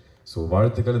இருந்துச்சு. ஸோ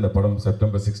வாழ்த்துக்கள். இந்த படம்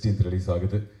செப்டம்பர் 16th ரிலீஸ்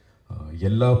ஆகுது.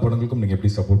 எல்லா படங்களுக்கும் நீங்கள்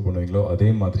எப்படி சப்போர்ட் பண்ணுவீங்களோ அதே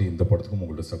மாதிரி இந்த படத்துக்கும்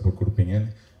உங்களோட சப்போர்ட்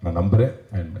கொடுப்பீங்கன்னு நான் நம்புகிறேன்.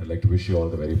 And I like to wish you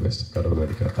all the very best. கடவுள்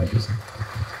அடிக்கிறேன். Thank you sir.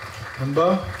 நண்பா,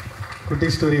 குட்டி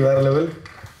ஸ்டோரி வேறு லெவல்,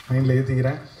 மைண்டில்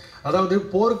ஏற்றிக்கிறேன். அதாவது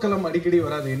போர்க்களம் அடிக்கடி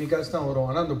வராது, என்னைக்காச்சும் தான் வரும்.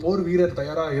 ஆனால் அந்த போர் வீரர்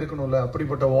தயாராக இருக்கணும்ல,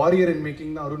 அப்படிப்பட்ட வாரியர் இன்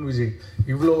மேக்கிங் தான் அருண் விஜய்.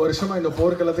 இவ்வளோ வருஷமாக இந்த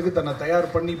போர்க்களத்துக்கு தன்னை தயார்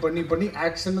பண்ணி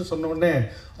ஆக்ஷன்னு சொன்ன உடனே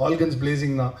ஆல்கன்ஸ்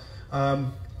பிளேசிங் தான்.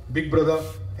 Big brother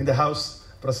in the house,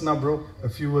 Prasanna bro,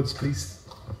 a few words please.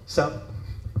 Sir,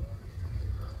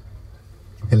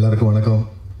 எல்லாருக்கும் வணக்கம்.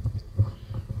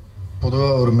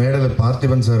 பொதுவாக ஒரு மேடையில்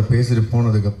பார்த்திபன் சார் பேசிட்டு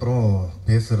போனதுக்கப்புறம்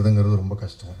பேசுறதுங்கிறது ரொம்ப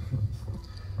கஷ்டம்.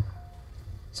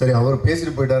 சரி, அவர்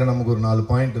பேசிட்டு போயிட்டாரு, நமக்கு ஒரு 4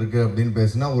 பாயிண்ட் இருக்கு அப்படின்னு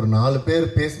பேசினா, ஒரு 4 பேர்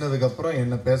பேசினதுக்கு அப்புறம்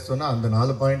என்ன பேச சொன்னா அந்த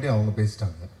 4 பாயிண்ட்டையும் அவங்க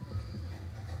பேசிட்டாங்க.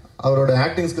 அவரோட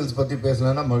ஆக்டிங் ஸ்கில்ஸ் பத்தி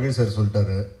பேசலாம்னா மகிழ் சார்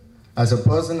சொல்லிட்டாரு. ஆஸ் அ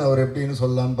பர்சன் அவர் எப்படின்னு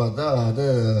சொல்லலான்னு பார்த்தா அது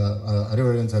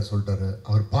அறிவழகன் சார் சொல்லிட்டாரு.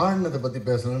 அவர் பாடினதை பத்தி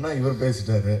பேசலன்னா இவர்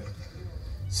பேசிட்டாரு.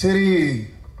 சரி,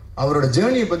 அவரோட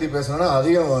ஜேர்னியை பத்தி பேசலன்னா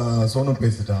அதையும் சோனு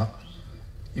பேசிட்டான்.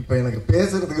 இப்போ எனக்கு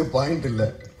பேசுறதுக்கு பாயிண்ட் இல்லை.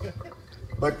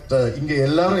 பட் இங்கே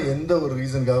எல்லாரும் எந்த ஒரு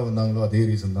ரீசனுக்காக வந்தாங்களோ அதே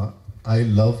ரீசன் தான். I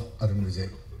love Arun Vijay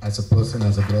as a person,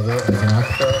 as a brother, as an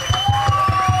actor.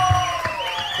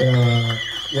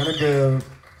 எனக்கு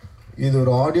இது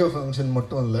ஒரு ஆடியோ ஃபங்க்ஷன்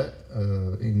மட்டும் இல்லை,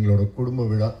 எங்களோட குடும்ப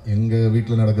விழா. எங்கள்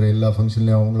வீட்டில் நடக்கிற எல்லா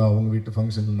ஃபங்க்ஷன்லேயும் அவங்களும், அவங்க வீட்டு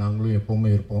ஃபங்க்ஷனில் நாங்களும் எப்போவுமே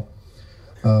இருப்போம்.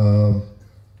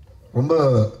 ரொம்ப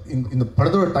இந்த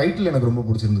படத்தோட டைட்டில் எனக்கு ரொம்ப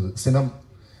பிடிச்சிருந்தது, சினம்.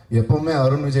 எப்போவுமே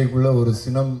அருண் விஜய்க்குள்ள ஒரு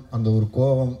சினம், அந்த ஒரு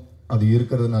கோபம் அது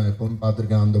இருக்கிறது நான் எப்போவுமே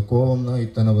பார்த்துருக்கேன். அந்த கோபம் தான்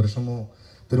இத்தனை வருஷமும்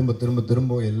திரும்ப திரும்ப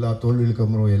திரும்ப எல்லா தோல்விகளுக்கு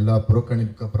அப்புறம், எல்லா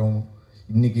புறக்கணிப்புக்கு அப்புறம்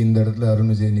இன்னைக்கு இந்த இடத்துல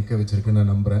அருண் விஜய் நிற்க வச்சிருக்குன்னு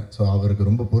நான் நம்புகிறேன். ஸோ அவருக்கு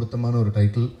ரொம்ப பொருத்தமான ஒரு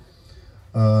டைட்டில்.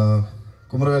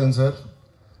 குமரவேலன் சார்,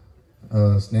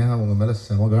 ஸ்னேகா உங்கள் மேலே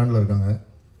செமகாண்டில் இருக்காங்க,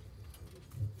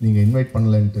 நீங்கள் இன்வைட்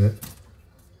பண்ணலன்ட்டு.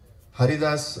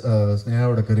 ஹரிதாஸ்,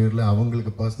 ஸ்னேகாவோட கரியரில்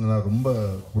அவங்களுக்கு பர்சனலாக ரொம்ப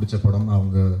பிடிச்ச படம்.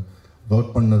 அவங்க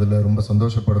ஒர்க் பண்ணதில் ரொம்ப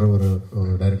சந்தோஷப்படுற ஒரு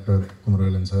டைரக்டர்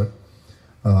குமரவேலன் சார்.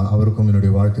 அவருக்கும்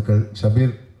என்னுடைய வாழ்த்துக்கள்.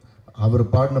 ஷபீர் அவர்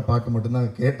பாடின பாட்டு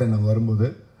மட்டும்தான் கேட்டேன் நான் வரும்போது.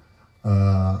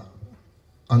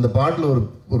 அந்த பாட்டில்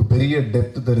ஒரு பெரிய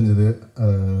டெப்த் தெரிஞ்சது,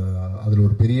 அதில்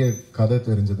ஒரு பெரிய கதை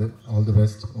தெரிஞ்சது. ஆல் தி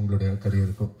பெஸ்ட் உங்களுடைய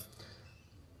கரியருக்கும்.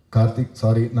 கார்த்திக்,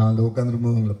 சாரி நான் அங்கே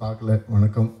உட்காந்துருக்கும்போது உங்களை பார்க்கல.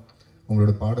 வணக்கம்.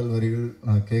 உங்களோட பாடல் வரிகள்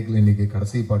நான் கேட்கல, இன்றைக்கி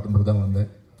கடைசி பாட்டு தான் வந்தேன்.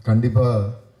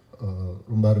 கண்டிப்பாக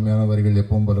ரொம்ப அருமையான வரிகள்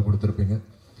எப்பவும் போல கொடுத்துருப்பீங்க.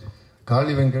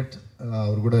 காளி வெங்கட்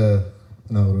அவர் கூட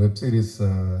நான் ஒரு வெப்சீரிஸ்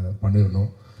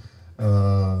பண்ணியிருந்தோம்.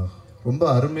 ரொம்ப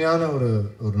அருமையான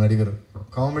ஒரு நடிகர்.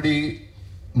 காமெடி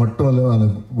மட்டும் இல்லை, அந்த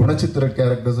குணச்சித்திர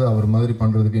கேரக்டர்ஸ் அவர் மாதிரி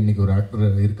பண்ணுறதுக்கு இன்றைக்கி ஒரு ஆக்டர்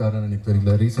இருக்காருன்னு எனக்கு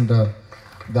தெரியல. ரீசெண்டாக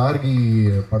தார்கி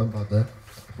படம் பார்த்தேன்,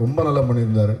 ரொம்ப நல்லா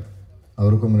பண்ணியிருந்தார்.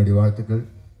 அவருக்கும் என்னுடைய வாழ்த்துக்கள்.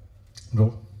 Bro,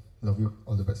 love you,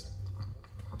 all the best.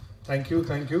 Thank you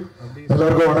thank you.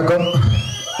 எல்லாருக்கும் வணக்கம்.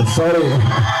 சாரி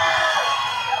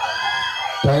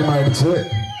டைம் ஆயிடுச்சு,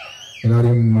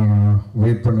 எல்லாரையும்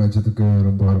வெயிட் பண்ண வச்சதுக்கு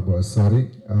ரொம்ப ரொம்ப சாரி.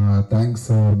 தேங்க்ஸ்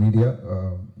மீடியா,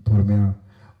 பொறுமையாக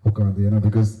உட்காந்து. ஏன்னா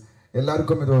பிகாஸ்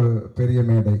எல்லாருக்கும் இது ஒரு பெரிய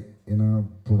மேடை. ஏன்னா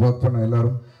இப்போ ஒர்க் பண்ண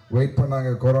எல்லாரும் வெயிட் பண்ணாங்க.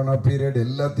 கொரோனா பீரியட்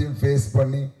எல்லாத்தையும் ஃபேஸ்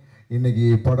பண்ணி இன்னைக்கு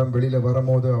படம் வெளியில்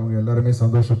வரும்போது அவங்க எல்லாருமே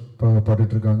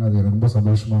சந்தோஷப்பட்டு இருக்காங்க. அது ரொம்ப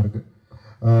சந்தோஷமாக இருக்குது.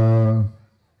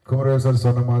 குமரவேல் சார்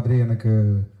சொன்ன மாதிரி எனக்கு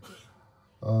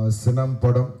சினம்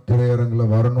படம்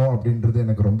திரையரங்கில் வரணும் அப்படின்றது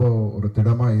எனக்கு ரொம்ப ஒரு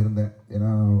திடமாக இருந்தேன்.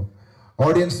 ஏன்னா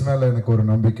ஆடியன்ஸ் மேலே எனக்கு ஒரு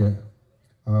நம்பிக்கை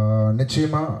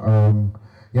நிச்சயமாக.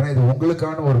 ஏன்னா இது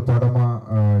உங்களுக்கான ஒரு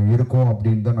படமாக இருக்கும்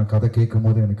அப்படின்னு தான் நான் கதை கேட்கும்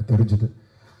போது எனக்கு தெரிஞ்சுது.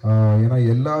 ஏன்னா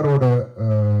எல்லாரோட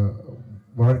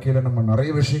வாழ்க்கையில் நம்ம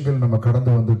நிறைய விஷயங்கள் நம்ம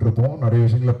கடந்து வந்துட்டு இருப்போம், நிறைய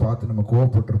விஷயங்களை பார்த்து நம்ம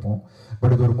கோவப்பட்டிருப்போம்.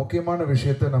 பட் இது ஒரு முக்கியமான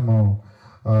விஷயத்த நம்ம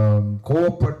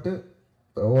கோவப்பட்டு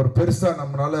ஒரு பெருசாக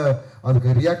நம்மளால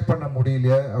அதுக்கு ரியாக்ட் பண்ண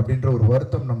முடியல அப்படின்ற ஒரு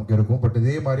வருத்தம் நமக்கு இருக்கும். பட்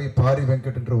இதே மாதிரி பாரி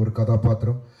வெங்கட்ன்ற ஒரு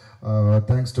கதாபாத்திரம்,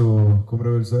 தேங்க்ஸ் டு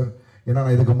குமரவேல் சார். ஏன்னா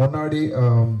நான் இதுக்கு முன்னாடி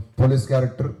போலீஸ்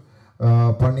கேரக்டர்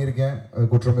பண்ணியிருக்கேன்,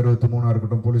 குற்றம் 23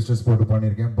 இருக்கட்டும், போலீஸ் ட்ரெஸ் போட்டு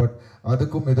பண்ணியிருக்கேன். பட்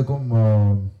அதுக்கும் இதுக்கும்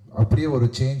அப்படியே ஒரு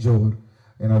சேஞ்ச் ஓவர்.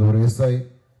 ஏன்னா அது ஒரு எஸ்ஐ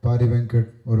பாரி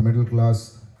வெங்கட், ஒரு மிடில் கிளாஸ்,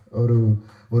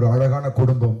 ஒரு அழகான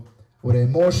குடும்பம், ஒரு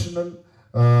எமோஷனல்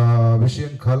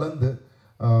விஷயம் கலந்து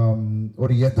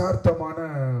ஒரு யதார்த்தமான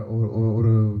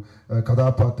ஒரு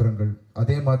கதாபாத்திரங்கள்.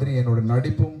 அதே மாதிரி என்னோட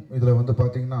நடிப்பும் இதில் வந்து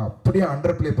பார்த்தீங்கன்னா அப்படியே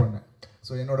அண்டர் பிளே பண்ணேன்.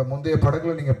 ஸோ என்னோட முந்தைய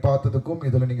படங்களை நீங்கள் பார்த்ததுக்கும்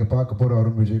இதில் நீங்கள் பார்க்க போகிற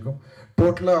அருண் விஜய்க்கும்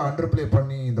டோட்டலாக அண்டர் பிளே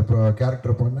பண்ணி இந்த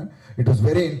கேரக்டர் பண்ணேன். It was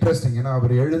very interesting. ஏன்னா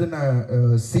அவர் எழுதின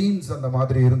சீன்ஸ் அந்த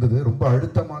மாதிரி இருந்தது, ரொம்ப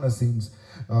அழுத்தமான சீன்ஸ்.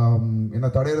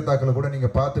 ஏன்னா தடையறத்தாக்களை கூட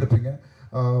நீங்கள் பார்த்துருப்பீங்க.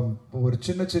 ஒரு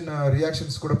சின்ன சின்ன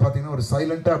ரியாக்ஷன்ஸ் கூட பார்த்தீங்கன்னா ஒரு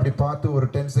சைலண்ட்டாக அப்படி பார்த்து ஒரு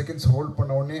 10 செகண்ட்ஸ் ஹோல்ட்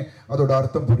பண்ண உடனே அதோட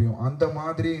அர்த்தம் புரியும். அந்த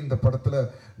மாதிரி இந்த படத்தில்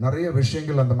நிறைய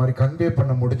விஷயங்கள் அந்த மாதிரி கன்வே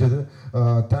பண்ண முடிஞ்சது.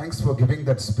 Thanks for giving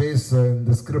that space in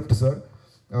the script sir.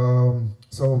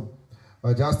 So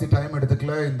ஜாஸ்தி டைம்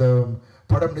எடுத்துக்கல. இந்த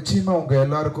படம் நிச்சயமாக உங்கள்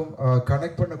எல்லாருக்கும்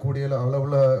கனெக்ட் பண்ணக்கூடிய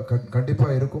அளவில்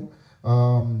கண்டிப்பாக இருக்கும்.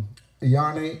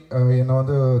 யானை என்னை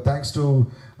வந்து தேங்க்ஸ் டு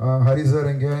ஹரி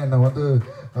சார். இங்கே என்னை வந்து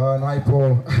நான்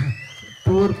இப்போது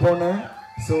டூர் போனேன்.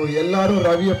 ஸோ எல்லாரும்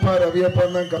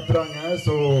ரவியப்பான்னு தான் கத்துறாங்க.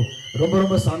 ஸோ ரொம்ப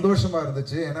ரொம்ப சந்தோஷமாக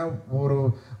இருந்துச்சு. ஏன்னா ஒரு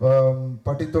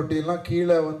பட்டி தொட்டிலாம்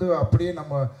கீழே வந்து அப்படியே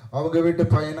நம்ம அவங்க வீட்டு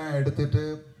பையனை எடுத்துட்டு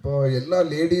இப்போ எல்லா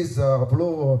லேடிஸ் அவ்வளோ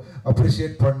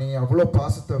அப்ரிஷியேட் பண்ணி அவ்வளோ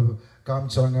பாசத்தை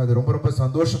காமிச்சாங்க. அது ரொம்ப ரொம்ப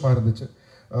சந்தோஷமாக இருந்துச்சு.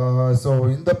 ஸோ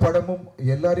இந்த படமும்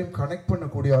எல்லாரையும் கனெக்ட்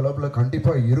பண்ணக்கூடிய அளவில்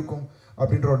கண்டிப்பாக இருக்கும்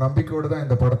அப்படின்ற ஒரு நம்பிக்கையோடு தான்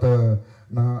இந்த படத்தை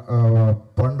நான்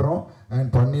பண்ணுறோம் அண்ட்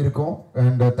பண்ணியிருக்கோம்.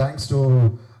 அண்ட் தேங்க்ஸ் டு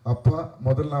அப்பா.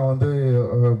 முதல்ல நான் வந்து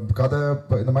கதை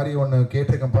இந்த மாதிரி ஒன்று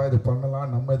கேட்டிருக்கேன்ப்பா, இது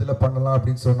பண்ணலாம், நம்ம இதில் பண்ணலாம்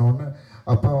அப்படின்னு சொன்ன உடனே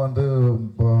அப்பா வந்து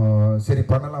சரி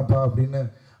பண்ணலாம்ப்பா அப்படின்னு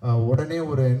உடனே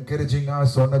ஒரு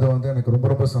என்கரேஜிங்காக சொன்னது வந்து எனக்கு ரொம்ப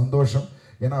ரொம்ப சந்தோஷம்.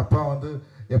 ஏன்னா அப்பா வந்து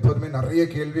எப்போதுமே நிறைய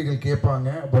கேள்விகள் கேட்பாங்க.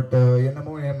 பட்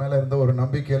என்னமோ என் மேலே இருந்த ஒரு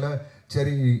நம்பிக்கையில்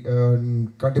சரி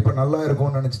கண்டிப்பாக நல்லா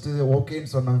இருக்கும்னு நினச்சிட்டு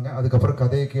ஓகேன்னு சொன்னாங்க. அதுக்கப்புறம்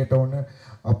கதையை கேட்டவுடனே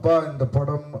அப்பா இந்த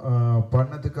படம்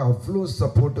பண்ணதுக்கு அவ்வளோ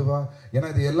சப்போர்ட்டிவாக. ஏன்னா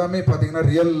இது எல்லாமே பார்த்தீங்கன்னா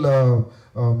ரியல்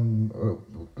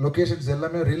லொக்கேஷன்ஸ்,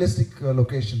 எல்லாமே ரியலிஸ்டிக்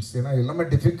லொக்கேஷன்ஸ். ஏன்னா எல்லாமே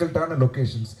டிஃபிகல்ட்டான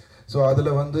லொக்கேஷன்ஸ். ஸோ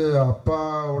அதில் வந்து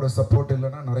அப்பாவோட சப்போர்ட்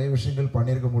இல்லைன்னா நிறைய விஷயங்கள்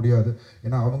பண்ணியிருக்க முடியாது.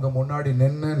 ஏன்னா அவங்க முன்னாடி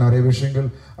நின்று நிறைய விஷயங்கள்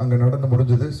அங்கே நடந்து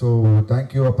முடிஞ்சது. ஸோ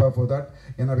தேங்க்யூ அப்பா ஃபார் தட்.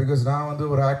 ஏன்னா பிகாஸ் நான் வந்து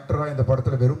ஒரு ஆக்டராக இந்த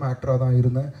படத்தில் வெறும் ஆக்டராக தான்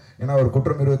இருந்தேன். ஏன்னா ஒரு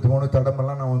குற்றம் 23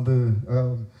 தடமெல்லாம் நான் வந்து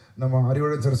நம்ம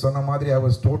அறிவுடன் சார் சொன்ன மாதிரி I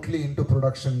was totally into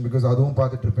production. Because அதுவும்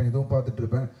பார்த்துட்டு இருப்பேன், இதுவும் பார்த்துட்டு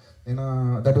இருப்பேன். ஏன்னா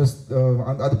தட் வாஸ்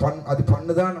அது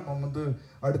பண்ணு தான் நம்ம வந்து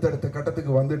அடுத்தடுத்த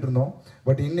கட்டத்துக்கு வந்துட்டு இருந்தோம்.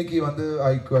 பட் இன்னைக்கு வந்து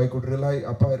ஐ குட் ரிலை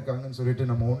அப்பா இருக்காங்கன்னு சொல்லிட்டு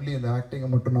நம்ம ஒன்லி இந்த ஆக்டிங்கை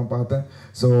மட்டும் நான் பார்த்தேன்.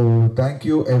 So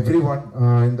thank you every one.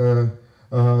 இந்த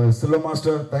silver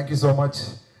master thank you so much.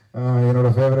 என்னோட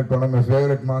favourite, one of my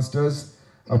favourite masters.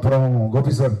 அப்புறம்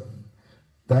கோபி சார்,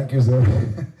 தேங்க்யூ சார்.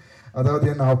 அதாவது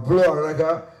என்ன அவ்வளோ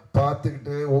அழகாக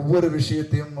பார்த்துக்கிட்டு ஒவ்வொரு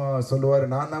விஷயத்தையும் சொல்லுவார்.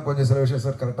 நான் தான் கொஞ்சம் சில விஷயம்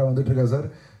சார் கரெக்டாக வந்துட்டு இருக்கேன் சார்,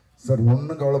 சார்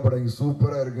ஒன்றும் கவலைப்படாங்க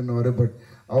சூப்பராக இருக்குன்னு. பட்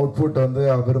அவுட்புட் வந்து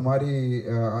அவர் மாதிரி,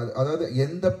 அதாவது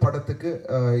எந்த படத்துக்கு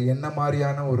என்ன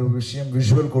மாதிரியான ஒரு விஷயம்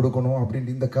விஷுவல் கொடுக்கணும்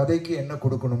அப்படின்ட்டு, இந்த கதைக்கு என்ன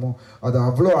கொடுக்கணுமோ அது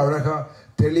அவ்வளோ அழகாக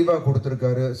தெளிவாக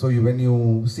கொடுத்துருக்காரு. So when you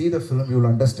see the film you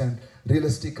will understand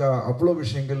ரியலிஸ்டிக்காக அவ்வளோ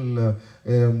விஷயங்கள்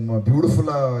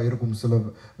பியூட்டிஃபுல்லாக இருக்கும் சில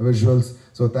visuals.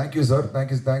 So thank you sir,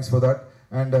 thanks for that.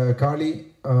 And காளி,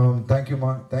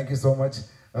 தேங்க்யூமா, தேங்க்யூ ஸோ மச்.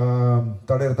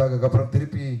 தடையறதுக்கு அப்புறம்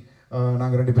திருப்பி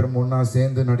நாங்கள் 2 பேரும் ஒன்றா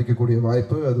சேர்ந்து நடிக்கக்கூடிய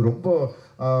வாய்ப்பு, அது ரொம்ப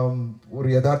ஒரு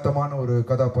யதார்த்தமான ஒரு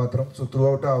கதாபாத்திரம். ஸோ த்ரூ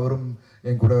அவுட்டாக அவரும்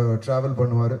என் கூட ட்ராவல்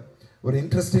பண்ணுவார். ஒரு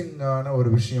இன்ட்ரெஸ்டிங்கான ஒரு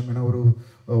விஷயம், ஏன்னா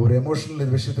ஒரு எமோஷனல்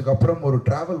இது விஷயத்துக்கு அப்புறம் ஒரு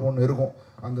ட்ராவல் ஒன்று இருக்கும்,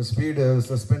 அந்த ஸ்பீடு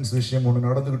சஸ்பென்ஸ் விஷயம் ஒன்று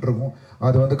நடந்துக்கிட்டு இருக்கும்.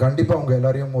 அது வந்து கண்டிப்பாக அவங்க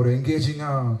எல்லாரையும் ஒரு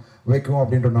என்கேஜிங்காக வைக்கும்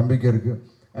அப்படின்ற நம்பிக்கை இருக்குது.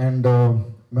 And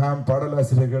ma'am,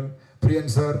 பாடலாசிரியர்கள்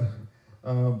Priyan sir,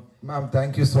 ma'am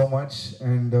thank you so much.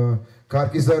 And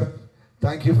Gargi sir,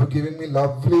 thank you for giving me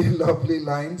lovely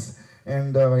lines.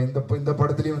 And இந்த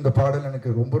படத்துலேயும் இந்த பாடல் எனக்கு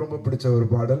ரொம்ப ரொம்ப பிடிச்ச ஒரு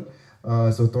பாடல்.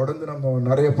 ஸோ தொடர்ந்து நம்ம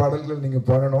நிறைய பாடல்கள் நீங்கள்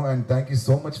பண்ணணும். And thank you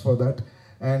so much for that.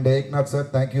 And Eknath sir,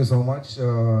 thank you so much.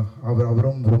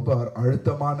 அவரும் ரொம்ப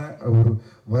அழுத்தமான ஒரு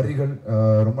வரிகள்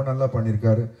ரொம்ப நல்லா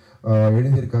பண்ணியிருக்காரு,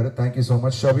 எழுதியிருக்காரு. Thank you so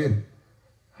much. Shabir,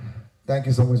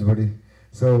 thank you so much படி.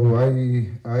 So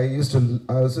I used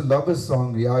to love his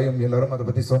song யாயும், எல்லாரும் அதை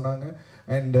பற்றி சொன்னாங்க.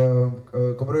 அண்ட்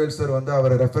குமரவேல் சார் வந்து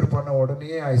அவரை ரெஃபர் பண்ண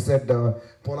உடனே ஐ செட்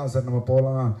போகலாம் சார், நம்ம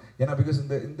போகலாம். ஏன்னா பிகாஸ்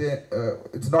இந்த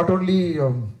இட்ஸ் நாட் ஓன்லி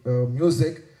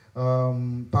மியூசிக்,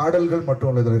 பாடல்கள் மட்டும்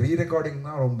இல்லை, இதில் ரீரெக்கார்டிங்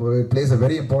தான் ரொம்ப place a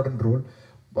very important role.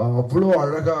 அவ்வளோ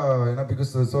அழகாக, ஏன்னா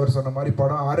பிகாஸ் சார் சொன்ன மாதிரி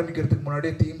படம் ஆரம்பிக்கிறதுக்கு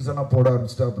முன்னாடியே தீம்ஸ் எல்லாம் போட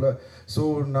ஆரம்பிச்சிட்டாப்புல. ஸோ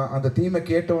நான் அந்த தீமை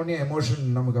கேட்டவுடனே எமோஷன்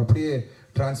நமக்கு அப்படியே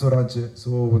ட்ரான்ஸ்ஃபர் ஆச்சு. So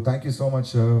thank you so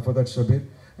much for that Shabir.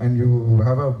 And you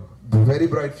have a very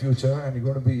bright future and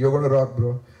you're going to rock bro,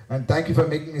 and thank you for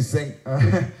making me sing.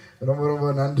 ரொம்ப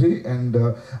ரொம்ப நன்றி. அண்ட்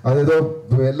அது ஏதோ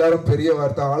எல்லாரும் பெரிய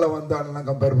வார்த்தை ஆள வந்தான்லாம்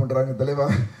கம்பேர் பண்ணுறாங்க தலைவா,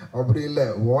 அப்படி இல்லை.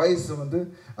 வாய்ஸ் வந்து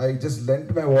I just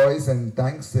Lent my voice and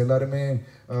thanks எல்லாருமே.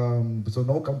 So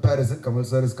no comparison, Kamal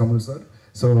sir is Kamal sir.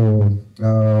 So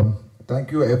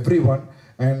thank you every one.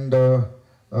 And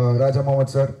Raja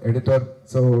Mohammed sir, editor.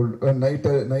 So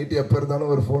night எப்போ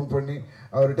இருந்தாலும் ஒரு ஃபோன் பண்ணி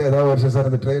அவர்கிட்ட ஏதாவது வருஷம் சார்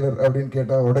இந்த ட்ரெய்லர் அப்படின்னு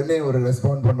கேட்டால் உடனே ஒரு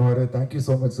ரெஸ்பாண்ட் பண்ணுவார். தேங்க்யூ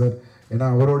ஸோ மச் சார், ஏன்னா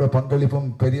அவரோட பங்களிப்பும்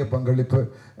பெரிய பங்களிப்பு.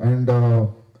 அண்ட்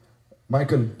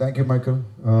மைக்கேல், தேங்க்யூ மைக்கேல்,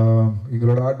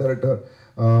 எங்களோட ஆர்ட் டைரக்டர்.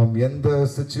 எந்த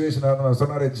சுச்சுவேஷனாக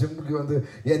சொன்னார், ஜிம்முக்கு வந்து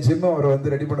என் ஜிம்மை அவரை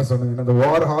வந்து ரெடி பண்ண சொன்னேன். அந்த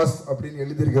வார் ஹார்ஸ் அப்படின்னு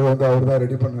எழுதியிருக்கிறது வந்து அவர் தான்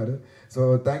ரெடி பண்ணார். So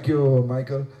thank you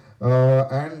Michael.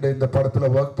 அண்ட் இந்த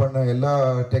படத்தில் ஒர்க் பண்ண எல்லா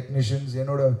டெக்னீஷியன்ஸ்,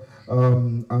 என்னோட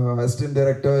assistant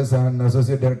directors and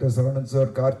associate director Saravanan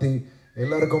sir, Karthi,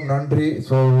 எல்லாருக்கும் நன்றி.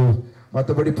 ஸோ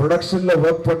மற்றபடி ப்ரொடக்ஷனில்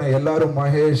ஒர்க் பண்ண எல்லாரும்,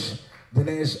 மகேஷ்,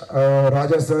 தினேஷ்,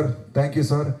 ராஜா சார், தேங்க்யூ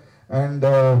சார். அண்ட்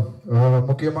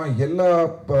முக்கியமாக எல்லா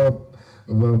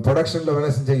ப்ரொடக்ஷனில் வேலை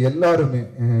செஞ்ச எல்லாருமே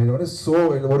ஸோ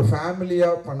ஒரு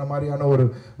ஃபேமிலியாக பண்ண மாதிரியான ஒரு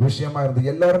விஷயமா இருந்தது.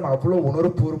 எல்லாரும் அவ்வளோ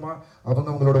உணர்வுபூர்வமாக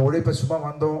அவங்களோட உழைப்பை சும்மா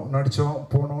வந்தோம் நடித்தோம்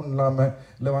போனோம்னு இல்லாமல்,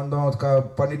 இல்லை வந்தோம்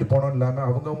பண்ணிட்டு போனோம்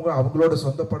இல்லாமல் அவங்களோட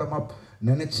சொந்த படமாக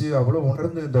நினச்சி அவ்வளோ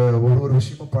உணர்ந்து இந்த ஒரு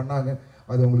விஷயமும் பண்ணாங்க.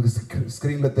 அது உங்களுக்கு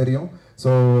ஸ்க்ரீனில் தெரியும்.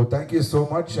 So thank you so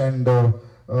much. And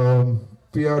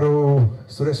PRO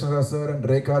Suresh sir and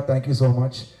Rekha, thank you so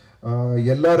much.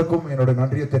 எல்லாருக்கும் என்னோட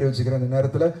நன்றியை தெரிவிச்சுக்கிறேன் இந்த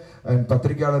நேரத்தில். அண்ட்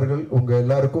பத்திரிகையாளர்கள் உங்கள்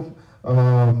எல்லாருக்கும்.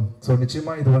 ஸோ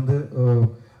நிச்சயமாக இது வந்து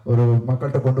ஒரு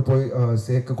மக்கள்கிட்ட கொண்டு போய்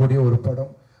சேர்க்கக்கூடிய ஒரு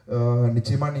படம்.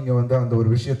 நிச்சயமாக நீங்கள் வந்து அந்த ஒரு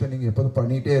விஷயத்தை நீங்கள் எப்போதும்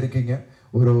பண்ணிகிட்டே இருக்கீங்க.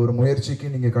 ஒரு முயற்சிக்கு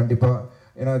நீங்கள் கண்டிப்பாக,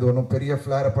 ஏன்னா இது ஒன்றும் பெரிய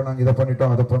ஃப்ளேரப்போ நாங்கள் இதை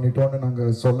பண்ணிட்டோம் அதை பண்ணிட்டோம்னு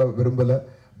நாங்கள் சொல்ல விரும்பலை.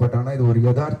 பட் ஆனால் இது ஒரு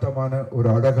யதார்த்தமான ஒரு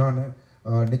அழகான,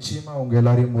 நிச்சயமாக உங்கள்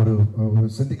எல்லாரையும் ஒரு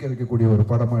சிந்திக்க வைக்கக்கூடிய ஒரு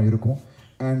படமாக இருக்கும்.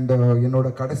 அண்ட் என்னோட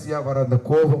கடைசியாக வர அந்த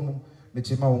கோபமும்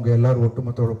நிச்சயமாக உங்கள் எல்லாரும்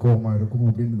ஒட்டுமொத்தோட கோபமாக இருக்கும்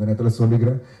அப்படின்னு இந்த நேரத்தில்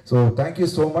சொல்லிக்கிறேன். So thank you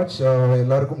so much.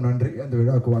 எல்லாருக்கும் நன்றி, அந்த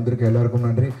விழாவுக்கு வந்திருக்க எல்லாருக்கும்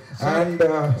நன்றி. அண்ட்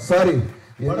சாரி,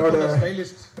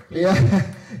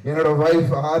 என்னோட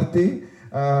வைஃப் ஆர்த்தி,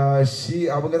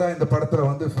 அவங்க தான் இந்த படத்தில்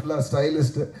வந்து ஃபுல்லாக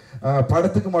ஸ்டைலிஸ்ட்டு.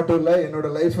 படத்துக்கு மட்டும் இல்லை, என்னோட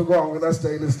லைஃபுக்கும் அவங்க தான்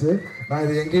ஸ்டைலிஸ்ட்டு. நான்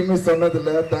இது எங்கேயுமே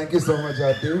சொன்னதில்லை. Thank you so much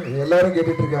Aarthi. எல்லாரும்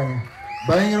கேட்டுட்டு இருக்காங்க,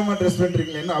 பயங்கரமாக ட்ரெஸ்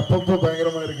பண்ணிருக்கீங்க, என்ன அப்பப்போ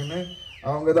பயங்கரமாக இருக்குன்னு.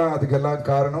 அவங்க தான் அதுக்கெல்லாம்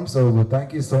காரணம். So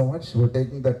thank you so much for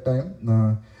taking that time.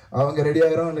 அவங்க ரெடி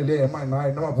ஆகிறோம் இல்லையா, ஏமா நான்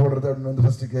என்னமா போடுறது அப்படின்னு வந்து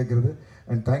ஃபஸ்ட்டு கேட்குறது.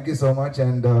 And thank you so much.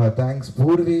 And thanks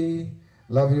Purvi,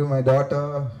 love you my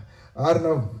daughter.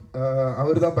 Arnav,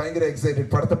 அவர் தான் பயங்கர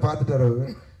எக்ஸைட்டட், படத்தை பார்த்துட்டார்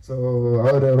அவர். ஸோ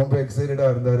அவர் ரொம்ப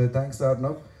எக்ஸைட்டடாக இருந்தார். Thanks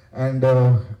Arnav. And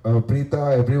Preetha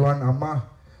everyone. அம்மா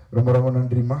ரொம்ப ரொம்ப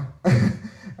நன்றிம்மா.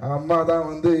 அம்மா தான்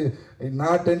வந்து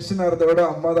நான் டென்ஷனாக இருந்த விட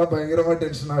அம்மா தான் பயங்கரமாக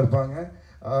டென்ஷனாக இருப்பாங்க.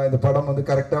 இந்த படம் வந்து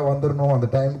கரெக்டாக வந்துடணும், அந்த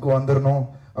டைமுக்கு வந்துடணும்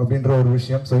அப்படின்ற ஒரு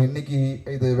விஷயம். ஸோ இன்னைக்கு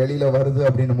இது வெளியில் வருது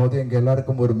அப்படின்னும் போது எங்கள்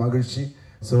எல்லாருக்கும் ஒரு மகிழ்ச்சி.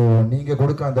 ஸோ நீங்கள்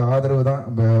கொடுக்க அந்த ஆதரவு தான்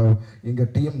எங்கள்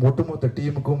டீம் ஒட்டுமொத்த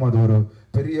டீமுக்கும் அது ஒரு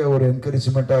பெரிய ஒரு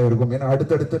என்கரேஜ்மெண்ட்டாக இருக்கும். ஏன்னா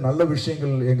அடுத்தடுத்து நல்ல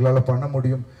விஷயங்கள் எங்களால் பண்ண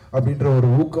முடியும் அப்படின்ற ஒரு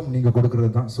ஊக்கம் நீங்கள் கொடுக்கறது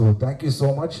தான். So thank you so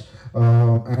much.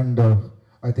 And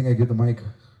I think I give the mic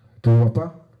to அப்பா.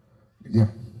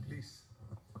 ப்ளீஸ்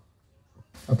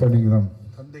அப்பா நீங்கள் தான்.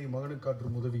 தந்தை மகனுக்கு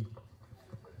காற்றும் உதவி.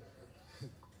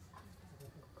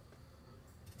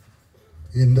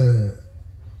 இந்த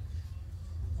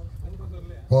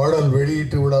பாடல்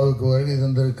வெளியீட்டு விழாவுக்கு வருகை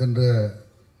தந்திருக்கின்ற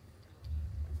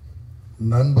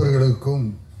நண்பர்களுக்கும்,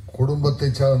 குடும்பத்தை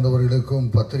சார்ந்தவர்களுக்கும்,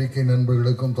 பத்திரிகை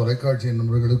நண்பர்களுக்கும், தொலைக்காட்சி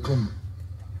நண்பர்களுக்கும்,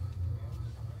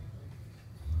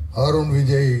 அருண்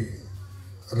விஜய்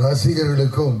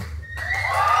ரசிகர்களுக்கும்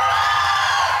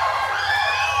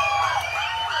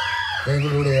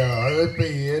எங்களுடைய அழைப்பை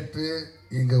ஏற்று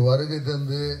இங்கு வருகை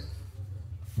தந்து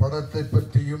படத்தை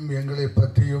பற்றியும் எங்களை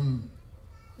பற்றியும்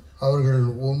அவர்கள்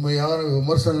உண்மையான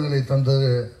விமர்சனங்களை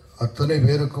தந்தது அத்தனை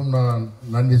பேருக்கும் நான்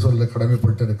நன்றி சொல்ல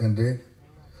கடமைப்பட்டிருக்கின்றேன்.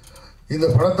 இந்த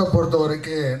படத்தை பொறுத்த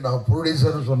வரைக்கும் நான்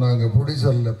ப்ரொடியூசர்னு சொன்னாங்க.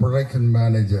 ப்ரொடியூசரில் ப்ரொடக்ஷன்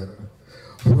மேனேஜர்.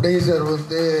 ப்ரொடியூசர்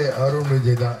வந்து அருண்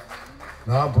விஜய் தான்.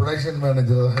 நான் ப்ரொடக்ஷன்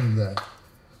மேனேஜர் தான் இருந்தேன்.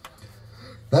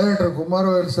 Director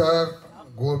Kumaravel sir,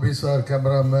 Gopi sir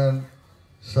cameraman,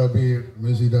 Shabir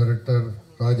music director,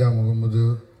 ராஜா முகமது,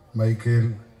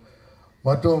 மைக்கேல்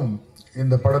மற்றும்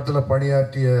இந்த படத்தில்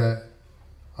பணியாற்றிய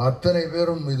அத்தனை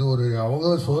பேரும் இது ஒரு அவங்க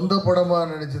சொந்த படமாக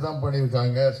நினச்சி தான்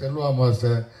பண்ணியிருக்காங்க. செல்வா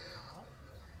மாஸ்டர்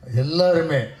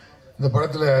எல்லாருமே இந்த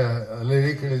படத்தில்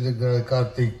லிரிக் எழுதியிருக்கிற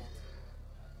கார்த்திக்,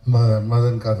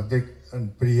 மதன் கார்த்திக் அண்ட்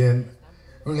பிரியன்,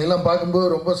 இவங்க எல்லாம் பார்க்கும்போது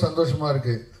ரொம்ப சந்தோஷமாக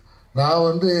இருக்குது. நான்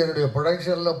வந்து என்னுடைய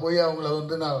ப்ரொடக்ஷனில் போய் அவங்கள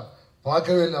வந்து நான்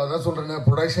பார்க்கவே இல்லை. அதான் சொல்கிறேன்,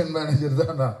 ப்ரொடக்ஷன் மேனேஜர்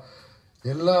தான் நான்.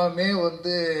 எல்லாமே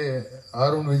வந்து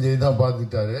அருண் விஜய் தான்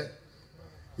பார்த்துட்டாரு.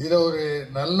 இதை ஒரு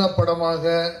நல்ல படமாக,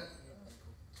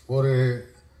 ஒரு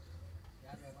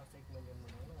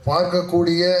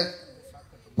பார்க்கக்கூடிய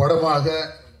படமாக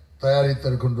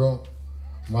தயாரித்திருக்கின்றோம்.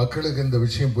 மக்களுக்கு இந்த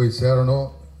விஷயம் போய் சேரணும்,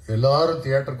 எல்லாரும்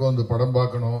தியேட்டருக்கு வந்து படம்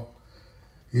பார்க்கணும்.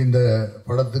 இந்த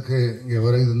படத்துக்கு இங்கே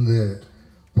வருகிருந்து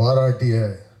பாராட்டிய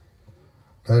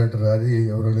டைரக்டர் ஹரி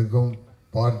அவர்களுக்கும்,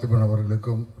 பார்த்திபன்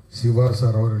அவர்களுக்கும், சிவா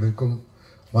சார் அவர்களுக்கும்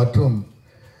மற்றும்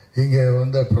இங்கே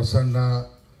வந்த பிரசன்னா,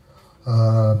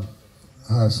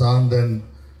 சாந்தன்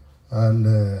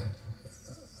அண்டு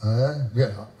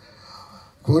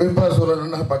குறிப்பாக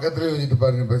சொல்லணும்னா பக்கத்துலேயே வச்சுட்டு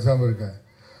பாருங்க, பேசாமல் இருக்கேன்.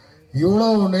 இவ்வளோ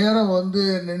நேரம் வந்து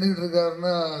நின்றுட்டு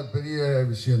இருக்காருன்னா பெரிய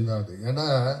விஷயந்தான் அது. ஏன்னா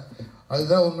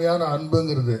அதுதான் உண்மையான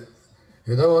அன்புங்கிறது.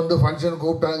 ஏதோ வந்து ஃபங்க்ஷன்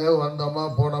கூப்பிட்டாங்க, வந்தோமா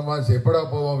போனோமா, எப்படா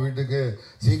போவோம் வீட்டுக்கு,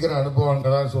 சீக்கிரம்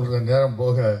அனுப்புவாங்களான்னு சொல்கிற நேரம்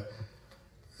போக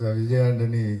விஜய்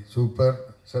ஆண்டனி சூப்பர்.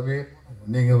 சபீர்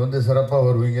நீங்கள் வந்து சிறப்பாக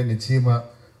வருவீங்க நிச்சயமாக,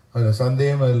 அதில்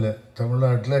சந்தேகமே இல்லை.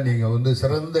 தமிழ்நாட்டில் நீங்கள் வந்து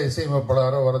சிறந்த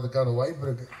இசையமைப்பாளராக வர்றதுக்கான வாய்ப்பு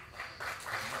இருக்குது.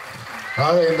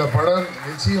 ஆக இந்த படம்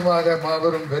நிச்சயமாக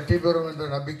மாபெரும் வெற்றி பெறும் என்ற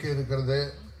நம்பிக்கை இருக்கிறது.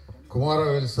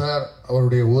 குமாரவேல் சார்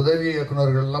அவருடைய உதவி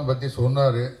இயக்குநர்கள்லாம் பற்றி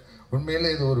சொன்னார்.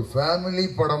 உண்மையில் இது ஒரு ஃபேமிலி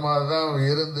படமாக தான்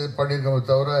இருந்து பண்ணியிருக்கோமே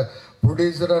தவிர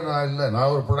ப்ரொடியூசராக நான் இல்லை.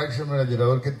 நான் ஒரு ப்ரொடக்ஷன் மேனேஜர்,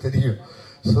 அவருக்கே தெரியும்.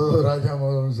 ஸோ ராஜா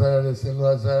மோகன் sir,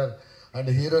 Selva sir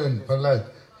and heroine பல்லக்.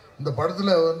 இந்த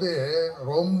படத்தில் வந்து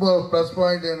ரொம்ப ப்ளஸ்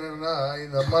பாயிண்ட் என்னென்னா,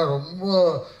 இந்த அம்மா ரொம்ப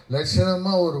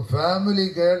லட்சணமாக ஒரு ஃபேமிலி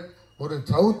கேர்ள், ஒரு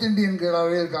சவுத் இண்டியன்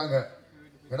கேர்ளாகவே இருக்காங்க.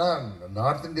 ஏன்னா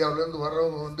நார்த் இந்தியாவிலேருந்து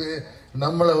வர்றவங்க வந்து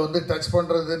நம்மளை வந்து டச்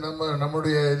பண்ணுறது,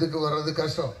 நம்மளுடைய இதுக்கு வர்றது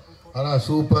கஷ்டம். ஆனால்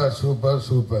சூப்பர் சூப்பர்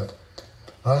சூப்பர்.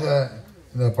 ஆக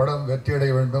இந்த படம்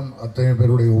வெற்றியடைய வேண்டும். அத்தனை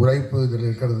பேருடைய உழைப்பு இதில்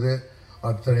இருக்கிறது.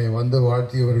 அத்தனை வந்து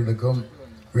வாழ்த்தியவர்களுக்கும்,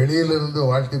 வெளியிலிருந்து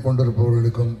வாழ்த்தி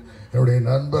கொண்டிருப்பவர்களுக்கும், என்னுடைய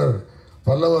நண்பர்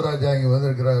பல்லவராஜா இங்கே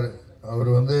வந்திருக்கிறார். அவர்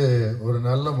வந்து ஒரு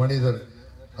நல்ல மனிதர்.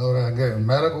 அவரை அங்கே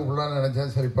மேலே கூப்பிடலான்னு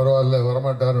நினச்சேன், சரி பரவாயில்ல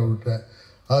வரமாட்டார்னு விட்டேன்.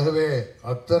 ஆகவே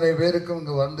அத்தனை பேருக்கும்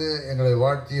இங்கே வந்து எங்களை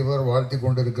வாழ்த்தியவர், வாழ்த்தி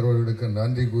கொண்டிருக்கிறவர்களுக்கு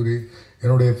நன்றி கூறி,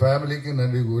 என்னுடைய ஃபேமிலிக்கு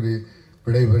நன்றி கூறி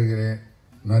விடைபெறுகிறேன்.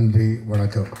 நன்றி,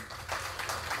 வணக்கம்.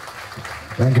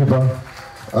 தேங்க்யூப்பா.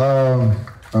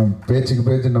 பேச்சுக்கு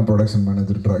பேச்சு நான் ப்ரொடக்ஷன்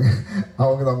மேனேஜர்ன்றாங்க,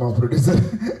 அவங்க தான் ப்ரொடியூசர்.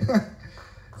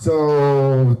 ஸோ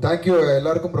தேங்க்யூ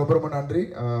எல்லாருக்கும், ரொம்ப ரொம்ப நன்றி.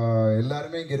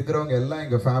 எல்லாருமே இங்கே இருக்கிறவங்க எல்லாம்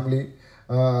எங்கள் ஃபேமிலி,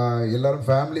 எல்லாரும்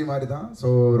ஃபேமிலி மாதிரி தான். ஸோ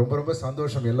ரொம்ப ரொம்ப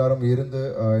சந்தோஷம் எல்லாரும் இருந்து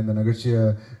இந்த நிகழ்ச்சியை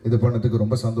இது பண்ணதுக்கு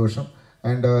ரொம்ப சந்தோஷம்.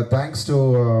 And thanks to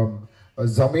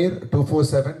Zameer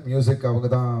 247 music, அவங்க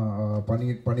தான்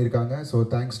பண்ணியிருக்காங்க. So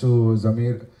thanks to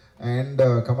Zameer and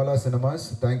Kamala cinemas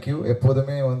thank you.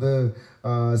 எப்போதுமே வந்து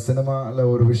சினிமாவில்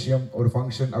ஒரு விஷயம் ஒரு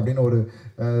ஃபங்க்ஷன் அப்படின்னு ஒரு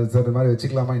சார் இந்த மாதிரி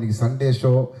வச்சுக்கலாமா, இன்னைக்கு சண்டே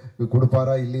ஷோ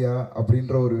கொடுப்பாரா இல்லையா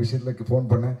அப்படின்ற ஒரு விஷயத்துக்கு ஃபோன்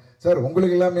பண்ணேன். சார்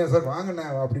உங்களுக்கு எல்லாமே சார் வாங்கினே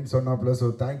அப்படின்னு சொன்னாப்புல. So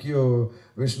thank you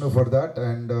Vishnu for that.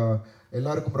 And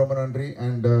எல்லாருக்கும் ரொம்ப நன்றி.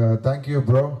 அண்ட் தேங்க்யூ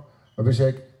ப்ரோ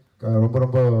அபிஷேக், ரொம்ப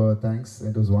ரொம்ப thanks.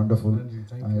 It was wonderful.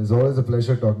 It's always a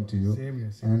pleasure talking to you. Same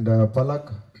here. And Pallak,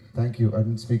 thank you. I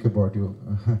didn't speak about you.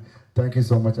 Thank you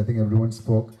so much. I think everyone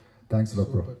spoke. Thanks a lot,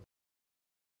 bro.